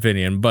in my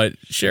opinion. But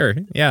sure,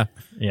 yeah.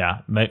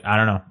 Yeah, I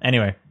don't know.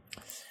 Anyway,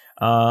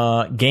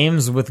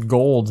 games with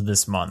gold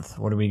this month.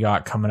 What do we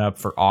got coming up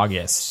for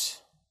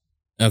August?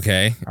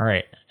 Okay. All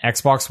right.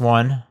 Xbox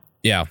One.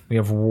 Yeah. We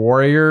have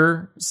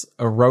Warriors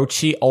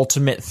Orochi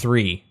Ultimate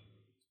 3.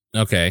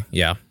 Okay,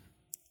 yeah.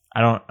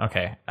 I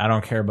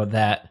don't care about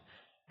that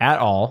at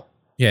all.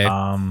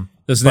 Yeah.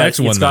 This next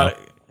one, though.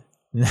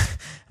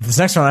 This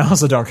next one I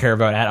also don't care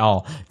about at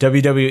all.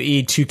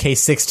 WWE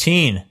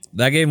 2K16.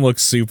 That game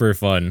looks super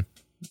fun.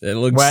 It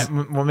looks.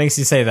 What makes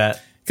you say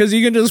that? Because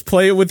you can just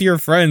play it with your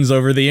friends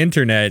over the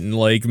internet and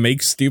like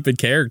make stupid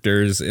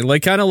characters,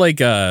 like kind of like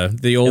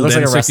the old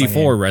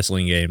N64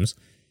 wrestling games.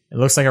 It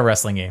looks like a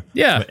wrestling game.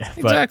 Yeah, but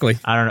exactly.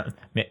 I don't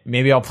know.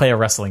 Maybe I'll play a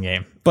wrestling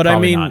game. But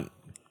Probably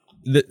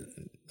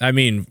I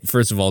mean,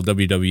 first of all,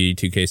 WWE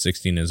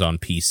 2K16 is on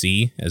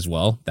PC as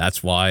well.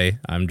 That's why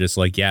I'm just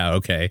like, yeah,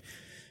 okay.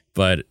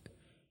 But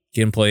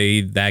you can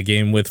play that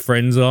game with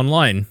friends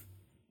online.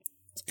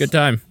 It's a good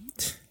time.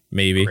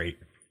 Maybe. Great.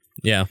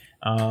 Yeah.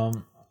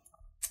 And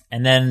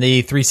then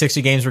the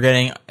 360 games we're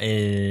getting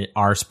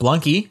are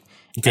Splunky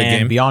and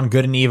game. Beyond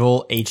Good and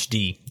Evil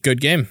HD.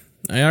 Good game.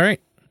 All right.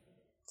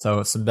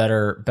 So some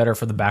better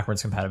for the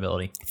backwards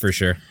compatibility. For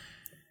sure.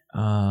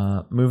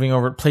 Moving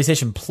over to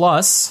PlayStation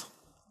Plus.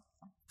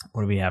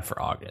 What do we have for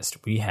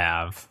August? We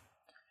have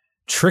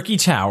Tricky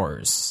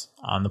Towers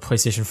on the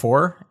PlayStation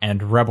 4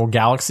 and Rebel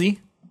Galaxy.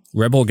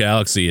 Rebel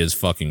Galaxy is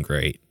fucking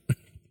great.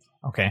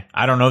 Okay.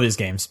 I don't know these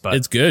games, but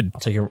it's good.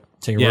 I'll take your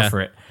word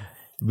for it.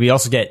 We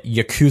also get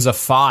Yakuza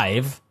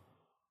 5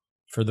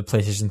 for the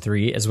PlayStation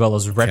 3, as well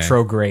as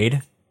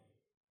Retrograde.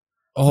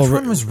 Oh, which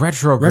one was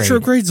Retrograde?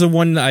 Retrograde's the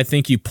one that I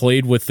think you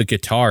played with the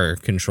guitar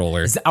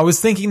controller. I was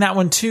thinking that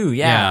one too.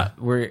 Yeah.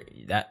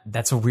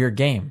 That's a weird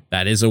game.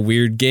 That is a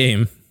weird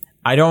game.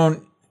 I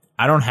don't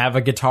have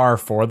a guitar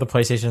for the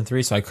PlayStation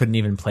 3, so I couldn't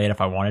even play it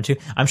if I wanted to.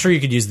 I'm sure you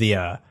could use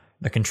the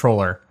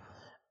controller.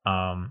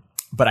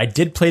 But I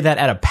did play that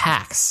at a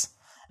PAX,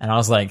 and I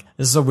was like,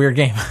 this is a weird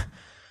game.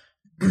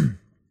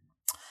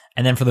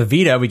 And then for the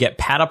Vita, we get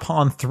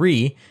Patapon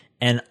 3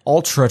 and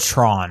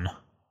Ultratron.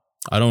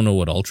 I don't know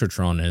what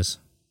Ultratron is.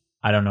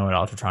 I don't know what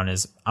Ultratron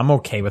is. I'm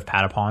okay with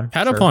Patapon.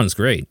 Patapon's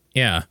great.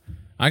 Yeah.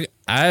 I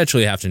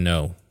actually have to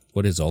know.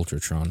 What is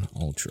Ultratron?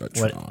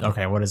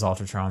 Ultratron. What is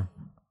Ultratron?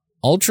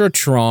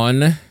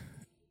 Ultratron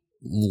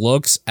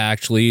looks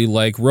actually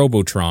like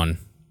Robotron.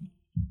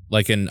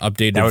 like an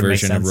updated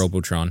version of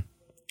Robotron.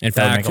 In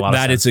fact,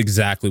 that is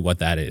exactly what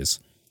that is.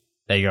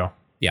 There you go.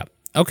 Yeah.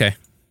 Okay.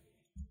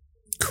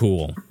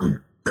 Cool.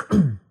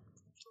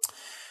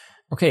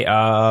 Okay,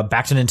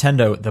 back to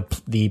Nintendo.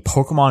 The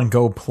Pokemon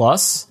Go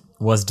Plus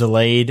was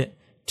delayed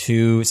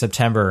to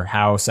September.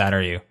 How sad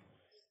are you?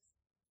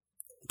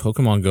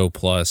 Pokemon Go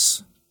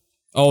Plus.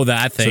 Oh,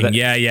 that thing.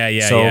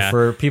 So So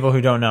for people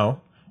who don't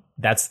know,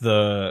 that's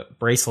the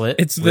bracelet.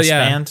 It's the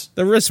wristband.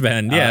 The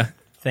wristband,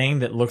 thing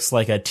that looks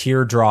like a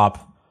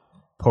teardrop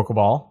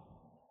Pokeball.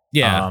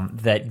 Yeah.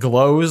 That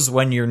glows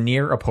when you're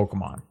near a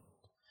Pokemon.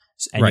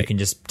 And you can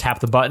just tap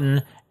the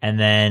button, and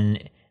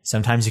then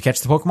sometimes you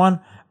catch the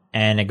Pokemon,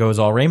 and it goes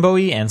all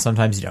rainbowy, and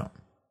sometimes you don't.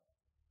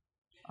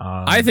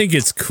 I think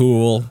it's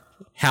cool.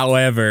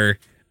 However,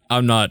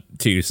 I'm not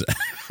too sad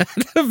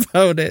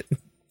about it,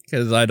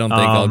 because I don't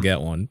think I'll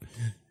get one.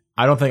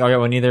 I don't think I'll get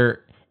one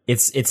either.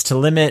 It's to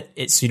limit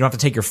it so you don't have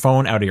to take your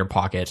phone out of your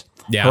pocket.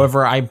 Yeah.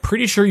 However, I'm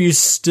pretty sure you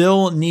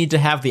still need to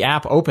have the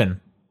app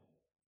open.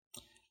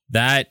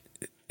 That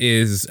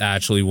is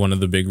actually one of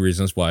the big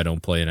reasons why I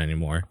don't play it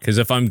anymore. Because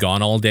if I'm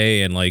gone all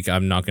day and like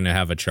I'm not going to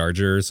have a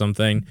charger or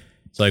something,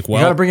 it's like, well,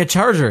 you got to bring a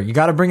charger. You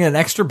got to bring an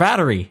extra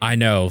battery. I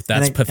know,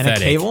 that's pathetic.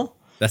 And a cable.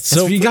 That's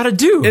what you got to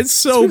do. It's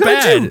so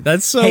bad.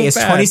 That's so bad. Hey, it's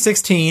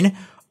 2016.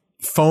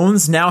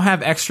 Phones now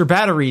have extra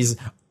batteries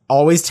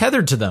always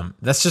tethered to them.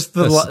 That's just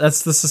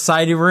that's the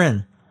society we're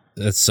in.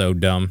 That's so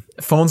dumb.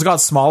 Phones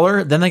got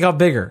smaller, then they got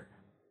bigger.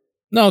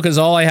 No, because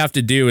all I have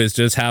to do is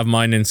just have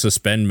mine in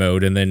suspend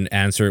mode and then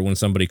answer it when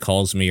somebody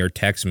calls me or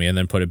texts me, and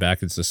then put it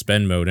back in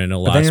suspend mode, and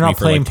it'll last me for like 2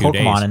 days. But then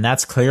you're not playing Pokemon, and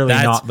that's clearly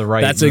not the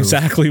right That's move.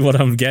 exactly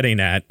what I'm getting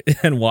at,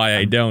 and why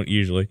I don't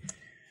usually.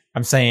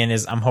 I'm saying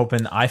is I'm hoping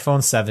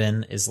iPhone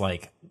 7 is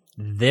like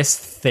this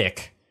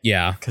thick.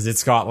 Yeah. Because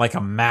it's got like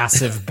a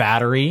massive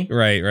battery.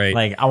 Right.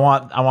 Like I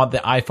want the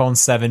iPhone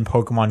 7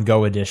 Pokemon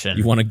Go edition.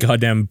 You want a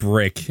goddamn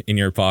brick in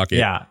your pocket.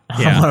 Yeah.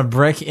 I want a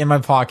brick in my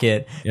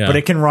pocket, but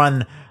it can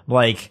run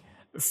like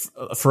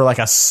for like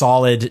a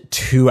solid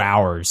 2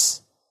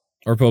 hours.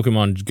 Or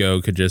Pokemon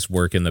Go could just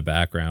work in the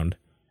background.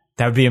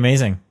 That would be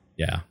amazing.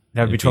 Yeah.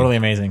 That would be totally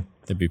amazing.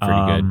 That'd be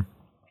pretty good.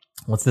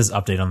 What's this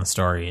update on the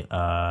story?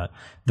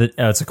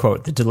 It's a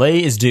quote. The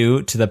delay is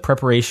due to the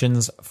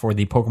preparations for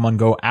the Pokemon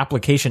Go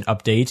application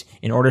update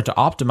in order to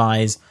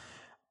optimize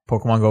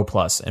Pokemon Go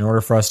Plus. In order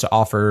for us to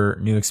offer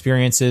new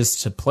experiences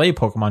to play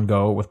Pokemon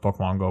Go with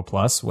Pokemon Go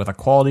Plus with a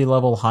quality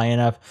level high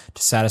enough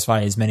to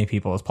satisfy as many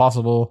people as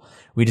possible,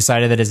 we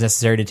decided that it's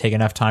necessary to take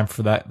enough time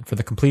for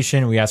the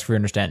completion. We ask for your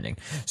understanding.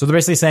 So they're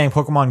basically saying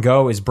Pokemon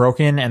Go is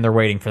broken and they're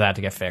waiting for that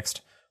to get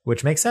fixed,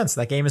 which makes sense.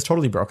 That game is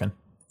totally broken.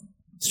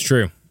 It's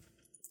true.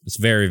 It's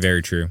very,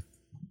 very true.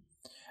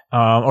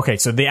 Okay,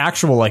 so the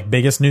actual like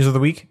biggest news of the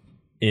week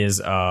is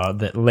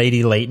that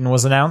Lady Layton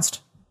was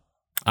announced.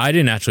 I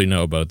didn't actually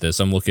know about this.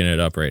 I'm looking it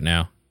up right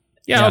now.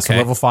 Yeah, okay. So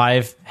Level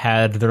 5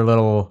 had their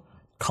little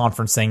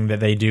conference thing that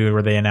they do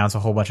where they announce a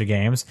whole bunch of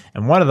games.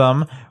 And one of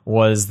them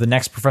was the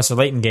next Professor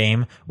Layton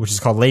game, which is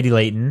called Lady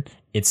Layton.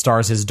 It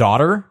stars his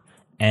daughter,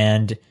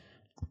 and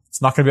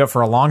it's not going to be out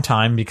for a long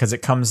time because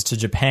it comes to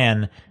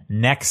Japan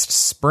next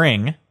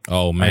spring.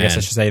 Oh, man. I guess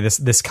I should say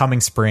this coming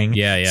spring.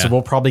 Yeah. So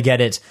we'll probably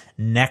get it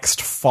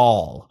next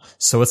fall.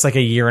 So it's like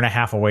a year and a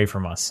half away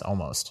from us,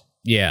 almost.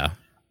 Yeah.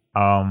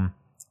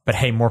 But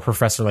hey, more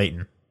Professor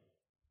Layton.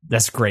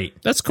 That's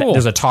great. That's cool.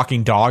 There's a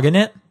talking dog in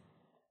it.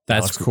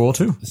 That's cool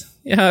too.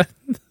 Yeah.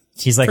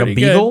 He's like a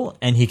beagle,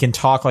 and he can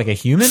talk like a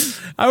human.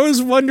 I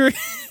was wondering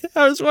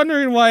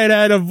why it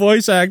had a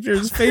voice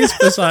actor's face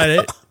beside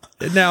it.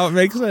 And now it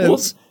makes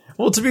sense.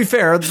 Well, to be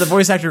fair, the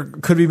voice actor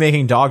could be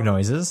making dog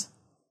noises.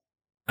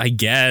 I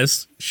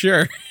guess.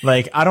 Sure.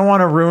 Like, I don't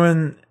want to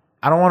ruin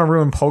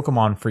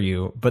Pokemon for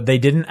you, but they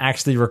didn't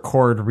actually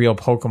record real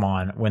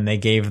Pokemon when they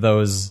gave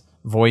those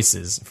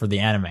voices for the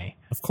anime.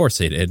 Of course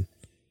they did.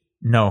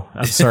 No,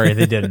 I'm sorry,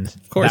 they didn't.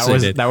 Of course they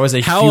did. That was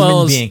a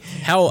human being.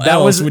 How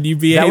else would you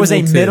be able to? That was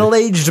a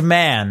middle-aged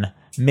man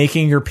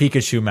making your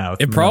Pikachu mouth.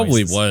 It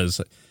probably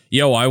was.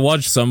 Yo, I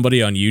watched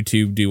somebody on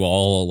YouTube do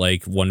all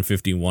like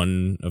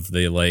 151 of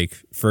the like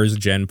first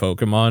gen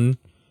Pokemon,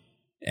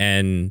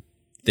 and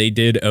they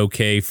did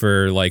okay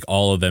for like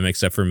all of them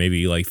except for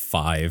maybe like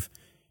 5.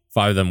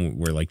 5 of them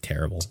were like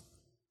terrible.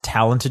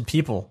 Talented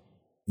people.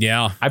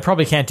 Yeah. I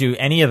probably can't do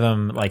any of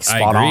them like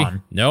spot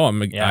on. No,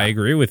 I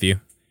agree with you.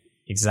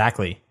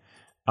 Exactly.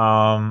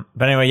 But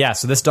anyway, yeah,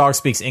 so this dog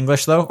speaks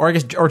English though, or I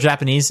guess or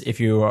Japanese if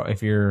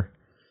you're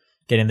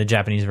getting the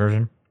Japanese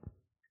version.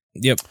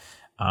 Yep.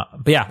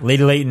 But yeah,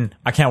 Lady Layton,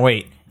 I can't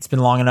wait. It's been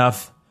long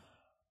enough.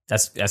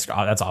 That's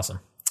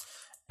awesome.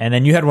 And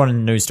then you had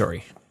one news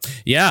story.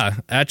 Yeah,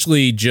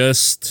 actually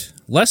just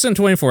less than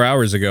 24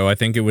 hours ago, I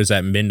think it was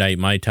at midnight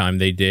my time,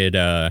 they did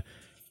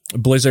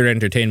Blizzard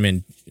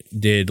Entertainment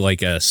did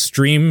like a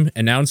stream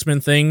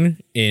announcement thing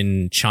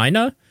in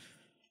China,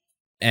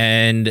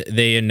 and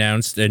they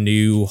announced a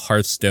new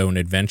Hearthstone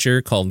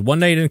adventure called One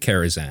Night in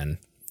Karazhan.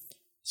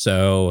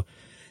 So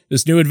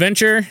this new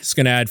adventure is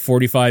going to add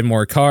 45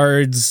 more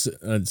cards,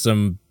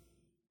 some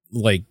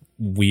like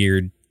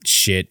weird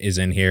shit is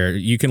in here.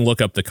 You can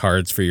look up the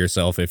cards for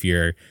yourself if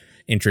you're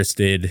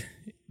interested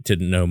to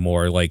know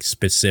more like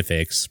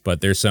specifics,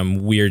 but there's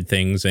some weird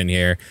things in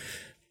here.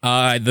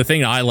 The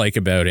thing I like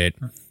about it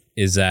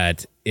is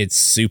that it's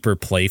super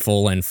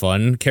playful and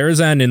fun.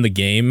 Karazhan in the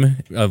game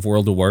of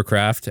World of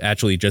Warcraft,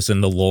 actually just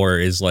in the lore,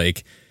 is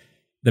like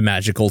the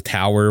magical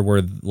tower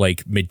where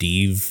like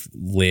Medivh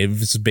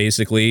lives,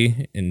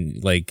 basically,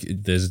 and like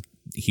this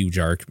huge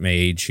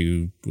archmage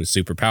who was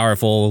super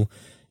powerful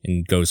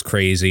and goes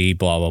crazy,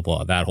 blah, blah,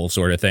 blah, that whole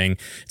sort of thing.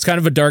 It's kind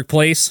of a dark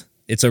place.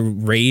 It's a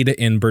raid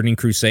in Burning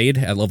Crusade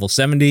at level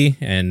 70,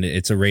 and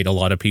it's a raid a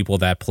lot of people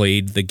that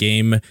played the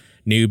game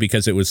knew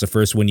because it was the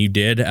first one you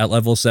did at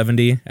level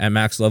 70 at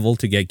max level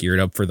to get geared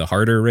up for the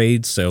harder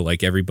raids. So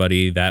like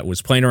everybody that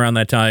was playing around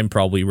that time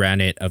probably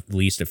ran it at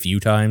least a few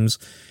times.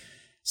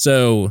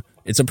 So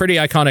it's a pretty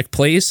iconic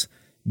place,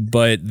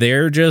 but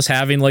they're just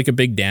having like a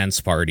big dance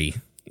party,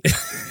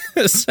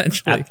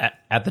 essentially.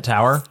 At the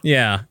tower?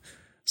 Yeah.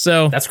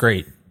 So that's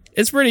great.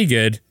 It's pretty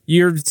good.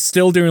 You're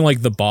still doing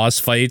like the boss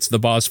fights. The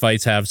boss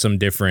fights have some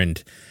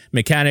different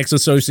mechanics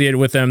associated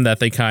with them that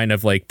they kind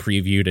of like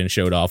previewed and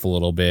showed off a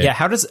little bit. Yeah,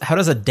 how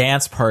does a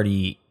dance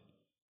party,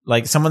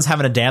 like someone's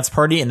having a dance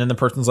party and then the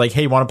person's like,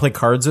 "Hey, you want to play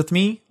cards with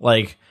me?"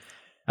 Like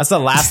that's the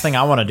last thing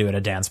I want to do at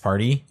a dance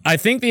party. I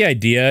think the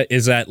idea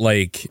is that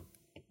like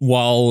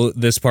while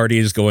this party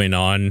is going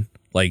on,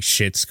 like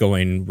shit's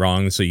going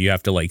wrong, so you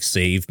have to like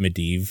save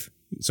Medivh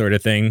sort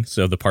of thing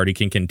so the party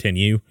can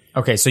continue.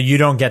 Okay, so you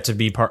don't get to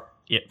be part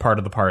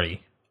of the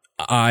party.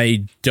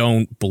 I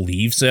don't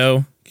believe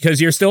so,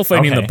 because you're still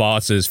fighting the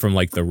bosses from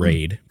like the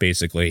raid,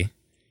 basically.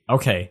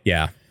 Okay.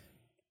 Yeah.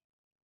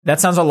 That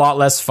sounds a lot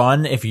less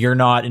fun if you're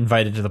not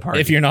invited to the party.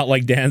 If you're not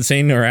like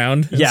dancing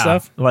around and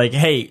stuff. Like,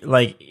 hey,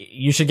 like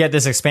you should get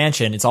this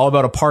expansion. It's all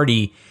about a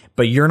party,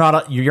 but you're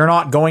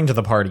not going to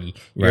the party.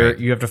 Right.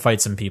 You have to fight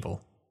some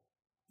people.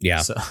 Yeah.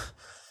 So,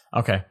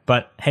 okay,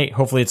 but hey,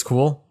 hopefully it's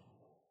cool.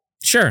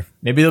 Sure.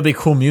 Maybe there'll be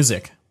cool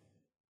music.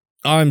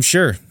 I'm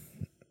sure.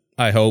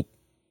 I hope.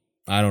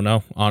 I don't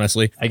know,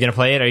 honestly. Are you going to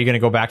play it? Are you going to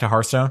go back to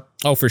Hearthstone?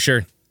 Oh, for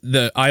sure.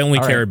 I only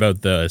care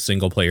about the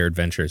single player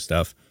adventure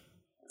stuff.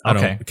 I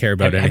don't care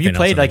about anything else. Have you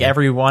played like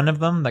every one of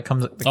them that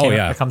comes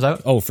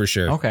out? Oh, for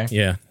sure. Okay.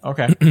 Yeah.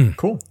 Okay.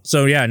 Cool.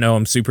 So yeah, no,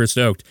 I'm super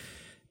stoked.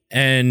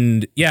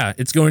 And yeah,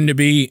 it's going to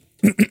be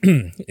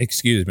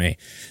excuse me.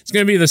 It's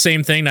going to be the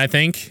same thing, I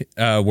think,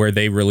 where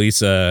they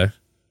release a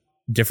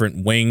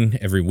different wing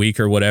every week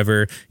or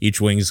whatever.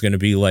 Each wing is going to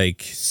be like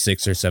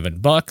 $6 or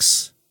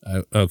 $7.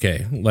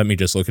 Okay, let me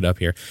just look it up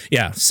here.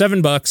 Yeah,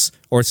 $7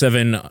 or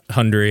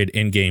 700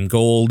 in-game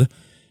gold,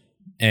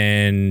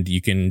 and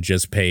you can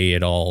just pay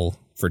it all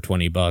for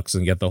 $20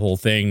 and get the whole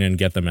thing and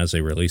get them as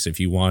they release if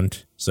you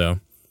want.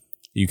 So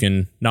you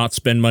can not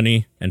spend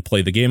money and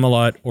play the game a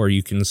lot, or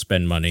you can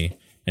spend money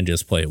and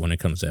just play it when it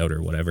comes out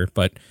or whatever.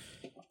 But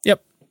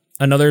yep,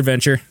 another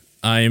adventure.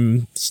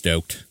 I'm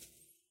stoked.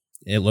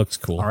 It looks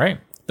cool. All right.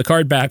 The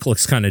card back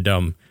looks kind of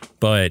dumb,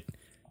 but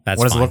that's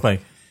what does it look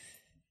like?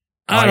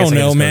 I don't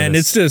know, man.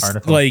 It's just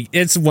article. Like,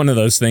 it's one of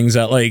those things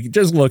that like,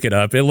 just look it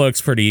up. It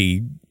looks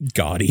pretty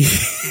gaudy,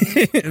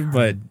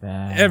 but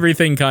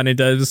everything kind of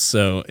does.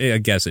 So I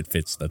guess it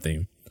fits the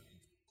theme.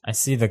 I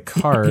see the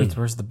cards.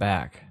 Where's the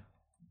back?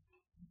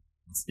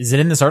 Is it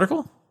in this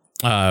article?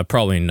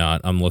 Probably not.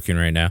 I'm looking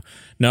right now.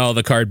 No,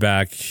 the card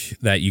back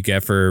that you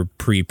get for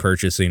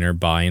pre-purchasing or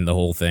buying the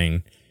whole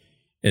thing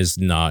is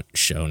not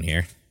shown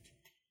here.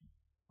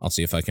 I'll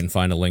see if I can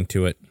find a link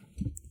to it.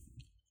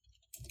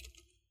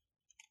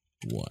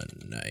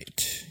 One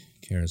night.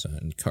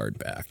 Karazhan card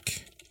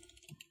back.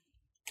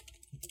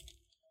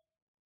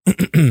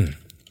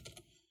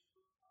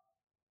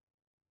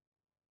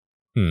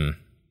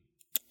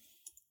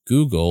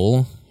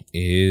 Google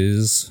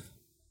is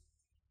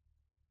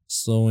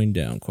slowing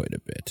down quite a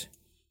bit.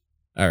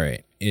 All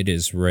right, it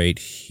is right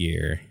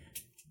here.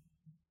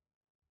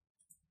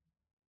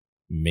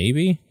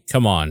 Maybe?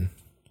 Come on.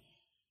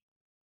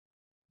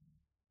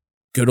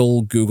 Good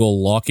old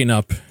Google locking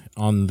up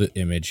on the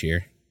image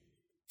here.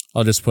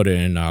 I'll just put it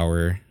in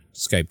our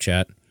Skype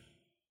chat.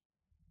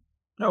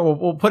 No,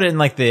 we'll put it in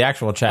like the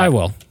actual chat. I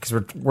will, because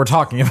we're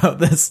talking about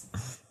this.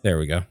 There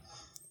we go.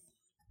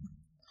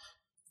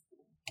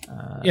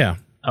 Yeah.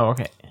 Oh,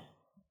 okay.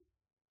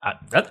 I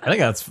think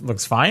that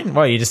looks fine.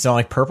 Well, you just don't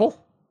like purple?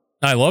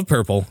 I love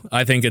purple.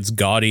 I think it's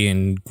gaudy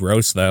and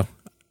gross, though.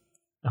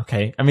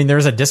 Okay. I mean,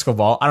 there's a disco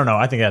ball. I don't know.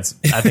 I think that's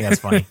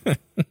funny.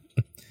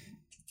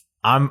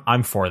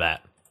 I'm for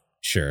that.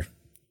 Sure.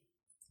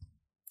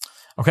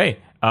 Okay.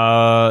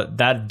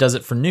 That does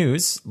it for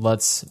news.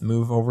 Let's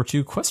move over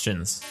to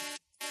questions.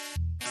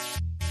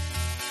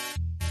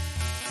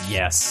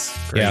 Yes.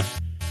 Great. Yeah.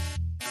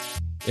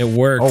 It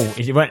worked. Oh,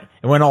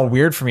 it went all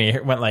weird for me.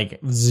 It went like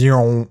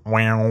 0.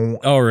 Wow.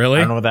 Oh, really? I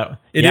don't know what that.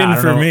 It didn't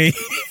for me.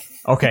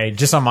 Okay,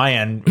 just on my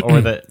end,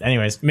 or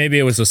anyways. Maybe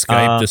it was a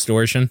Skype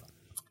distortion.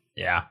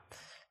 Yeah.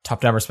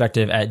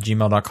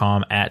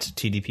 topdownperspective@gmail.com,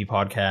 @TDP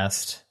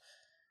podcast,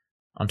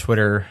 on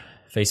Twitter,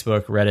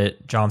 Facebook,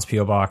 Reddit, John's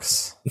P.O.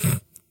 Box.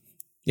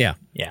 Yeah.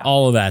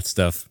 All of that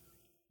stuff.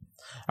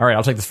 All right,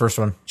 I'll take this first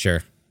one.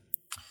 Sure.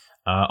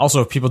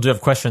 Also, if people do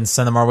have questions,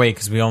 send them our way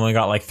because we only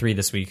got like 3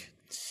 this week.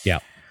 Yeah.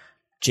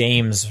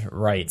 James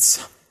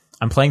writes,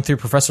 I'm playing through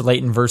Professor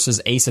Layton versus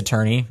Ace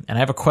Attorney, and I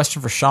have a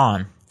question for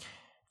Sean.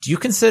 Do you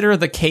consider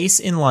the case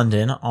in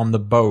London on the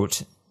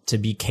boat to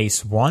be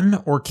case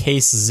 1 or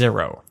case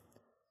 0?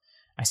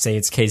 I say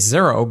it's case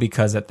 0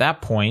 because at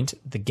that point,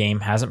 the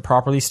game hasn't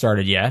properly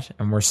started yet,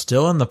 and we're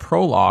still in the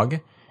prologue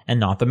and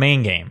not the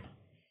main game.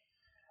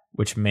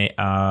 Which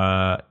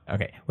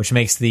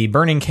makes the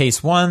Burning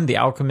case 1, the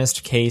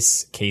Alchemist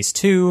case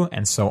 2,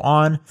 and so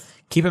on.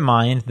 Keep in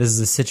mind, this is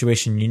a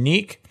situation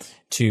unique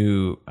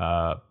to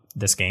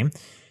this game.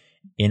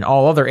 In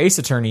all other Ace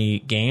Attorney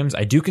games,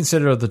 I do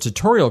consider the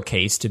tutorial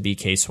case to be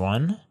case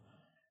 1.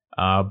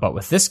 But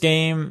with this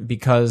game,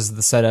 because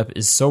the setup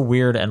is so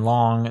weird and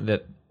long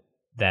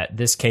that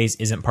this case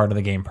isn't part of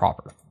the game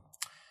proper.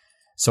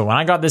 So when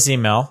I got this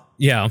email,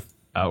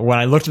 when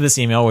I looked at this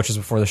email, which was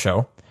before the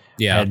show,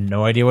 I had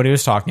no idea what he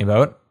was talking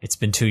about. It's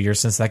been 2 years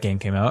since that game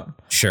came out.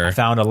 Sure. I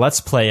found a Let's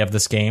Play of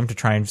this game to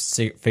try and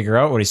figure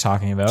out what he's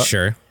talking about.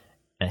 Sure.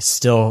 And I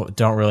still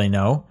don't really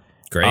know.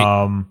 Great.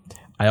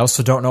 I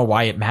also don't know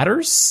why it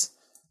matters.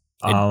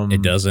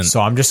 It doesn't. So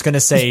I'm just going to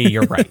say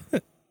you're right.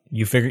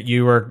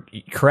 You were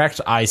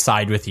correct. I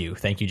side with you.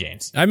 Thank you,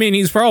 James. I mean,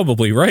 he's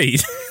probably right.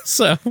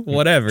 So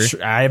whatever.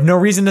 I have no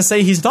reason to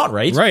say he's not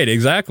right. Right.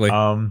 Exactly.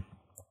 Do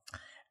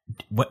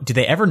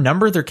they ever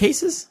number their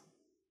cases?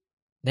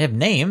 They have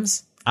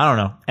names. I don't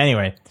know.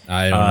 Anyway,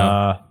 I don't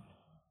know.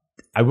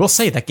 I will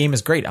say that game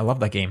is great. I love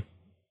that game.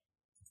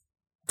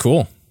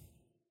 Cool.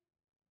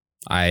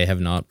 I have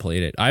not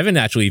played it. I haven't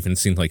actually even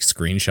seen like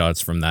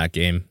screenshots from that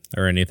game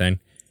or anything.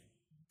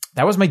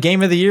 That was my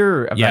game of the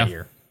year of that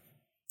year.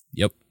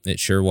 Yep, it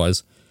sure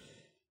was.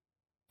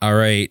 All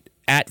right.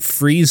 At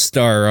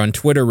Freestar on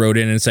Twitter wrote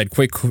in and said,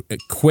 quick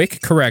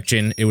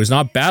correction. It was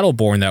not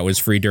Battleborn that was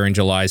free during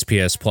July's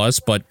PS Plus,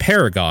 but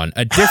Paragon,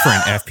 a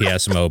different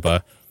FPS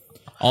MOBA.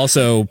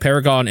 Also,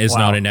 Paragon is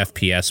not an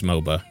FPS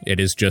MOBA. It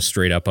is just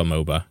straight up a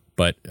MOBA.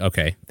 But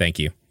okay, thank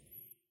you.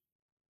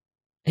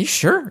 Are you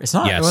sure? It's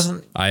not? Yes, it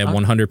wasn't, I am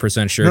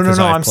 100% sure.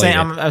 No, I'm saying,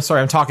 I'm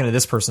sorry, I'm talking to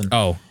this person.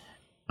 Oh.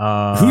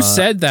 Who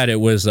said that it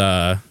was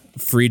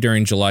free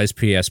during July's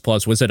PS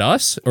Plus? Was it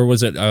us? Or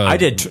was it... I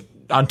did.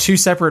 On 2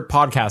 separate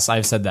podcasts,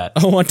 I've said that.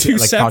 Oh, on 2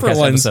 separate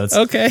ones. Episodes.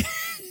 Okay.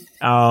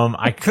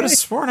 I could have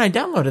sworn I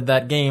downloaded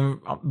that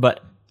game,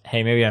 but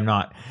hey, maybe I'm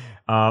not.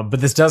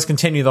 But this does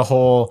continue the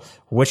whole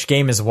which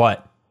game is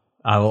what.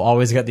 I will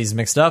always get these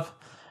mixed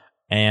up.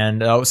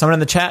 And someone in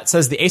the chat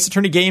says the Ace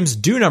Attorney games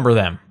do number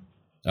them.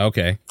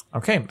 Okay.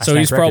 So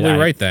he's probably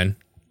right then.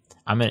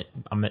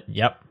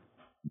 Yep.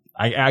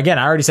 I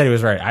already said he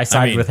was right. I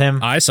sided with him.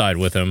 I side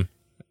with him.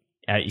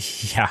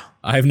 Yeah.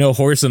 I have no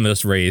horse in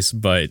this race,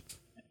 but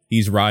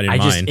he's riding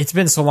mine. It's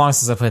been so long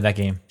since I played that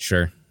game.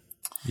 Sure.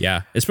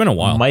 Yeah, it's been a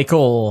while.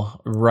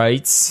 Michael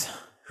writes,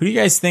 who do you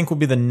guys think will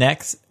be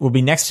next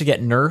to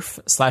get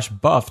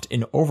nerf/buffed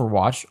in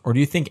Overwatch, or do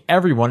you think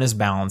everyone is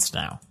balanced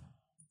now?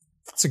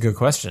 That's a good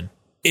question.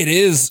 It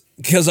is,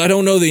 because I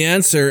don't know the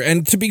answer,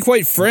 and to be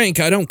quite frank,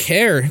 I don't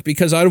care,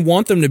 because I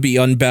want them to be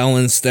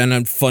unbalanced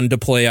and fun to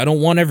play. I don't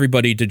want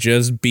everybody to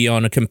just be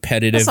on a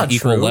competitive,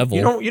 equal level.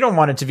 You don't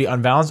want it to be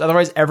unbalanced,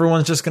 otherwise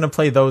everyone's just going to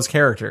play those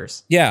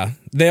characters. Yeah,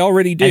 they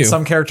already do. And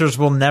some characters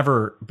will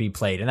never be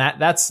played, and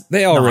that's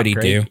they already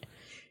do.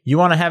 You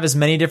want to have as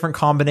many different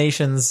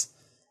combinations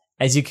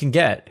as you can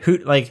get.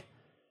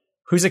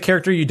 Who's a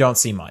character you don't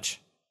see much?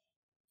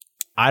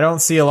 I don't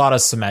see a lot of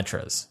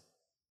Symmetras.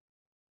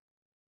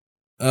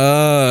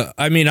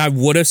 I mean, I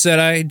would have said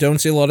I don't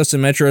see a lot of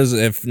Symmetras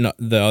if not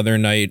the other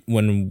night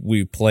when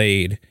we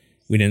played,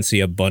 we didn't see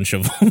a bunch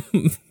of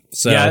them.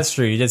 So yeah, that's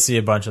true. You did see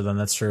a bunch of them.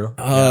 That's true.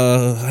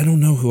 I don't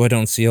know who I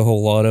don't see a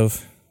whole lot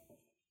of.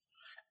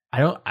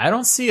 I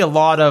don't see a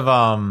lot of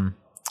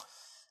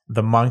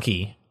the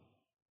monkey.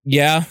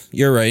 Yeah,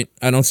 you're right.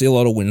 I don't see a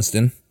lot of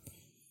Winston.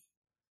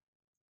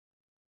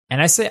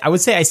 And I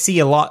would say I see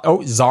a lot. Oh,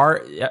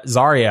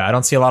 Zarya. I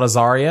don't see a lot of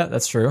Zarya.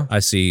 That's true.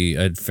 I see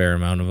a fair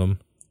amount of them.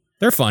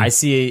 They're fun. I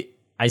see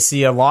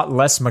a lot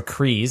less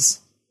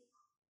McCree's.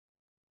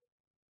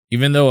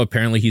 Even though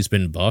apparently he's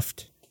been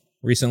buffed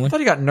recently. I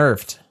thought he got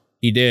nerfed.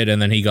 He did, and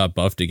then he got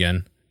buffed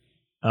again.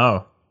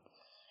 Oh.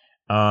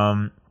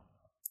 I've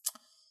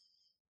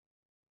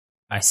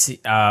seen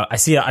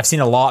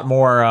a lot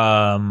more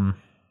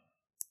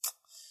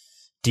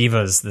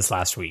divas this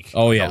last week.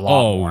 Oh yeah.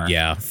 Oh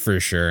yeah, for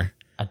sure.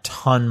 A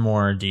ton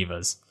more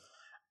divas.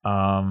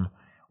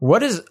 What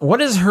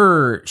does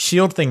her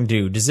shield thing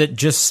do? Does it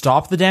just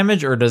stop the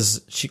damage, or does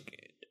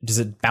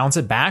it bounce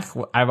it back?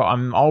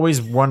 I'm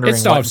always wondering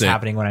what's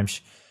happening when I'm.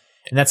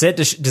 And that's it.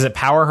 Does it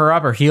power her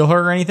up or heal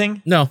her or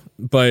anything? No,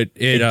 but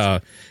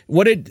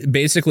what it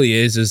basically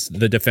is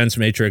the defense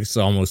matrix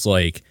almost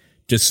like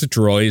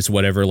destroys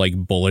whatever like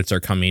bullets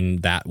are coming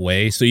that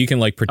way, so you can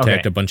like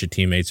protect a bunch of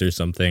teammates or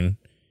something.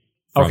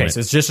 Okay, so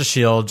it's just a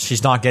shield.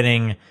 She's not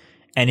getting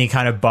any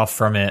kind of buff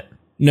from it.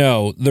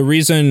 No, the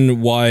reason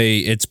why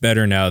it's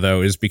better now,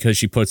 though, is because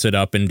she puts it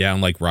up and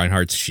down like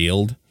Reinhardt's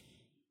shield.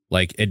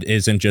 Like, it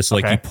isn't just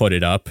like you put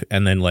it up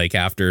and then like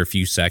after a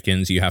few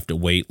seconds you have to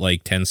wait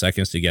like 10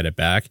 seconds to get it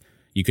back.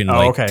 You can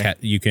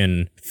you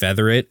can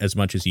feather it as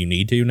much as you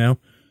need to now.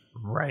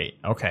 Right.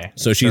 Okay.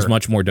 So she's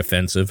much more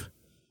defensive.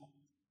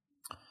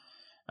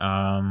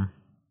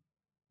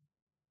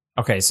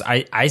 Okay, so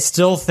I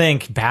still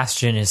think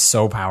Bastion is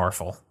so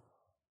powerful.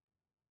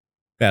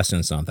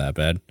 Bastion's not that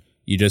bad.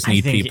 You just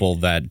need people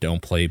that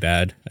don't play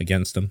bad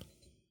against them,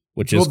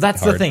 which is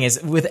that's hard. the thing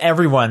is with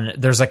everyone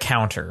there's a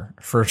counter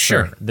for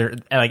sure. There,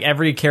 like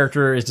every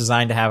character is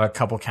designed to have a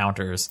couple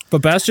counters.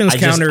 But Bastion's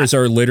counters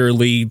are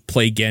literally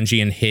play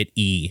Genji and hit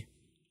E.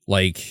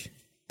 Like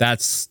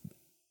that's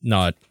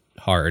not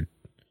hard.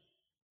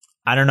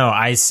 I don't know.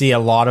 I see a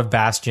lot of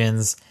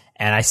Bastions,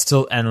 and I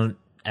still and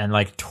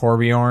like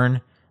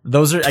Torbjorn.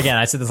 Those are, again,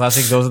 I said this last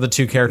week. Those are the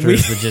two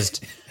characters that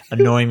just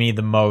annoy me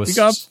the most.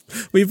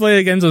 We played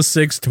against a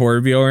 6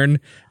 Torbjorn. And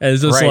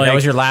it's just right, like, that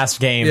was your last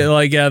game.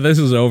 Yeah, this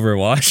is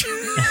Overwatch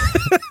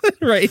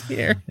right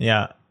here.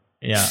 Yeah.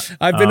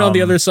 I've been on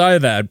the other side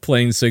of that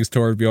playing 6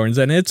 Torbjorns,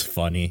 and it's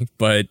funny,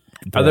 but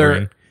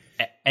boring.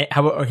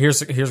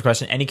 Here's a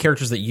question: any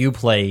characters that you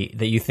play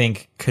that you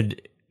think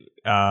could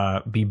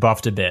be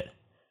buffed a bit?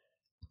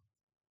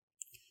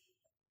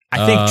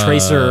 I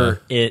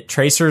think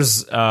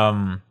Tracer's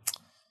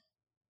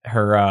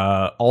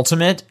her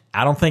ultimate,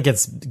 I don't think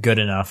it's good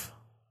enough.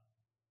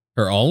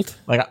 Her alt?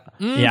 Like,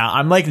 yeah,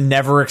 I'm like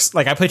never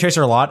like I play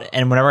Tracer a lot,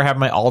 and whenever I have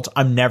my alt,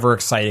 I'm never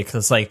excited because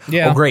it's like,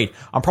 oh great,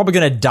 I'm probably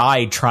gonna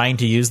die trying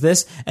to use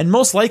this, and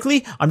most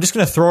likely I'm just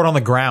gonna throw it on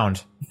the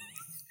ground.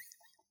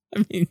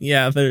 I mean,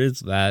 yeah, there is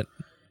that.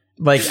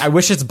 Like, I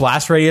wish its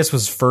blast radius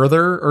was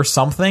further or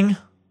something.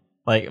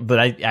 Like, but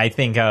I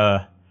think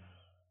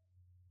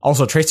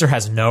also Tracer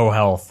has no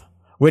health,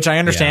 which I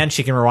understand.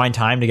 She can rewind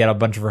time to get a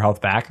bunch of her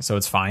health back, so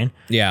it's fine.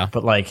 Yeah,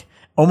 but like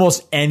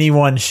almost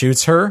anyone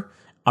shoots her,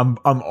 I'm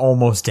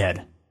almost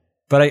dead.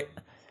 But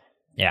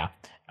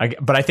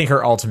I think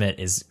her ultimate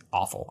is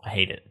awful. I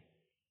hate it.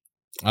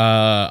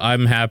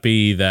 I'm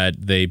happy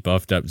that they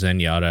buffed up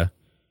Zenyatta.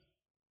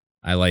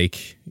 I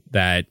like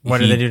that. What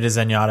did they do to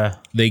Zenyatta?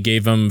 They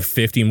gave him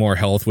 50 more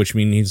health, which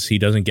means he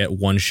doesn't get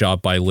one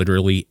shot by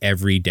literally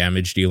every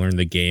damage dealer in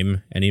the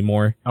game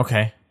anymore.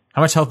 Okay.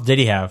 How much health did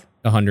he have?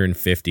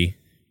 150.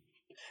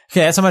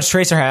 Okay, that's how much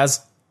Tracer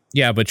has.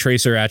 Yeah, but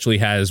Tracer actually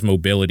has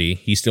mobility.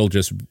 He still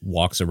just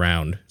walks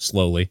around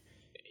slowly.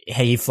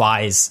 Hey, he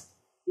flies.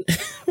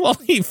 Well,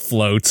 he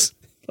floats.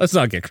 Let's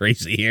not get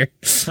crazy here.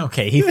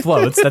 Okay, he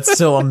floats. That's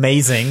still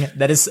amazing.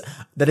 That is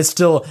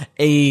still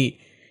a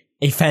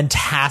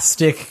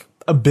fantastic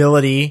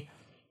ability.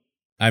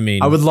 I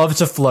mean, I would love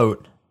to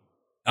float.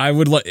 I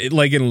would like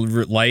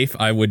in life.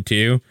 I would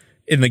too.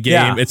 In the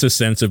game, it's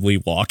ostensibly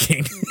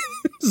walking.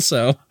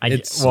 So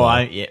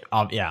obviously,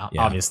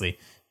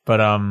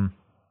 but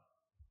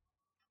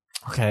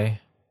okay.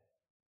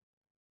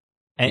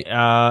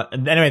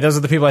 And, anyway, those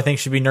are the people I think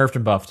should be nerfed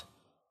and buffed.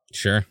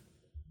 Sure.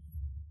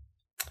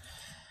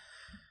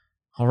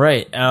 All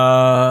right.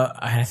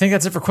 I think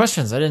that's it for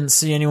questions. I didn't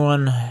see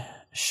anyone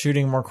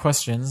shooting more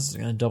questions.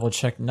 I'm gonna double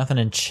check. Nothing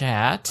in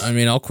chat. I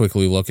mean, I'll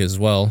quickly look as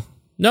well.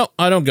 No,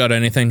 I don't got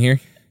anything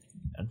here.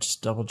 I'll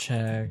just double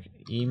check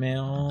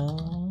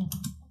email.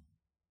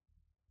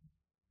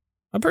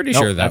 I'm pretty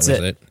sure that was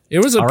it. It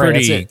was a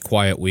pretty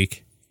quiet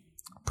week.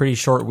 Pretty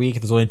short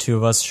week. There's only 2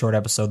 of us. Short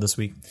episode this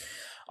week.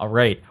 All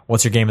right.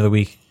 What's your game of the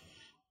week?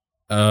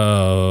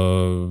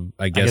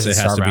 I guess it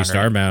has to be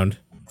Starbound. Right?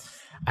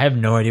 I have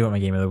no idea what my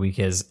game of the week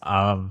is.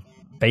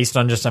 Based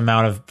on just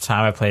amount of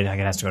time I played, I think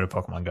it has to go to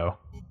Pokemon Go.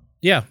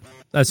 Yeah,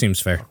 that seems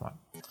fair.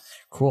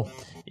 Cool.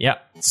 Yeah,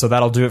 so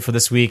that'll do it for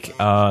this week.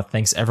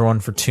 Thanks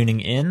everyone for tuning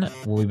in.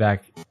 We'll be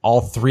back,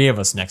 all 3 of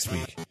us, next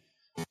week.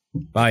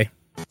 Bye.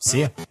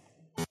 See ya.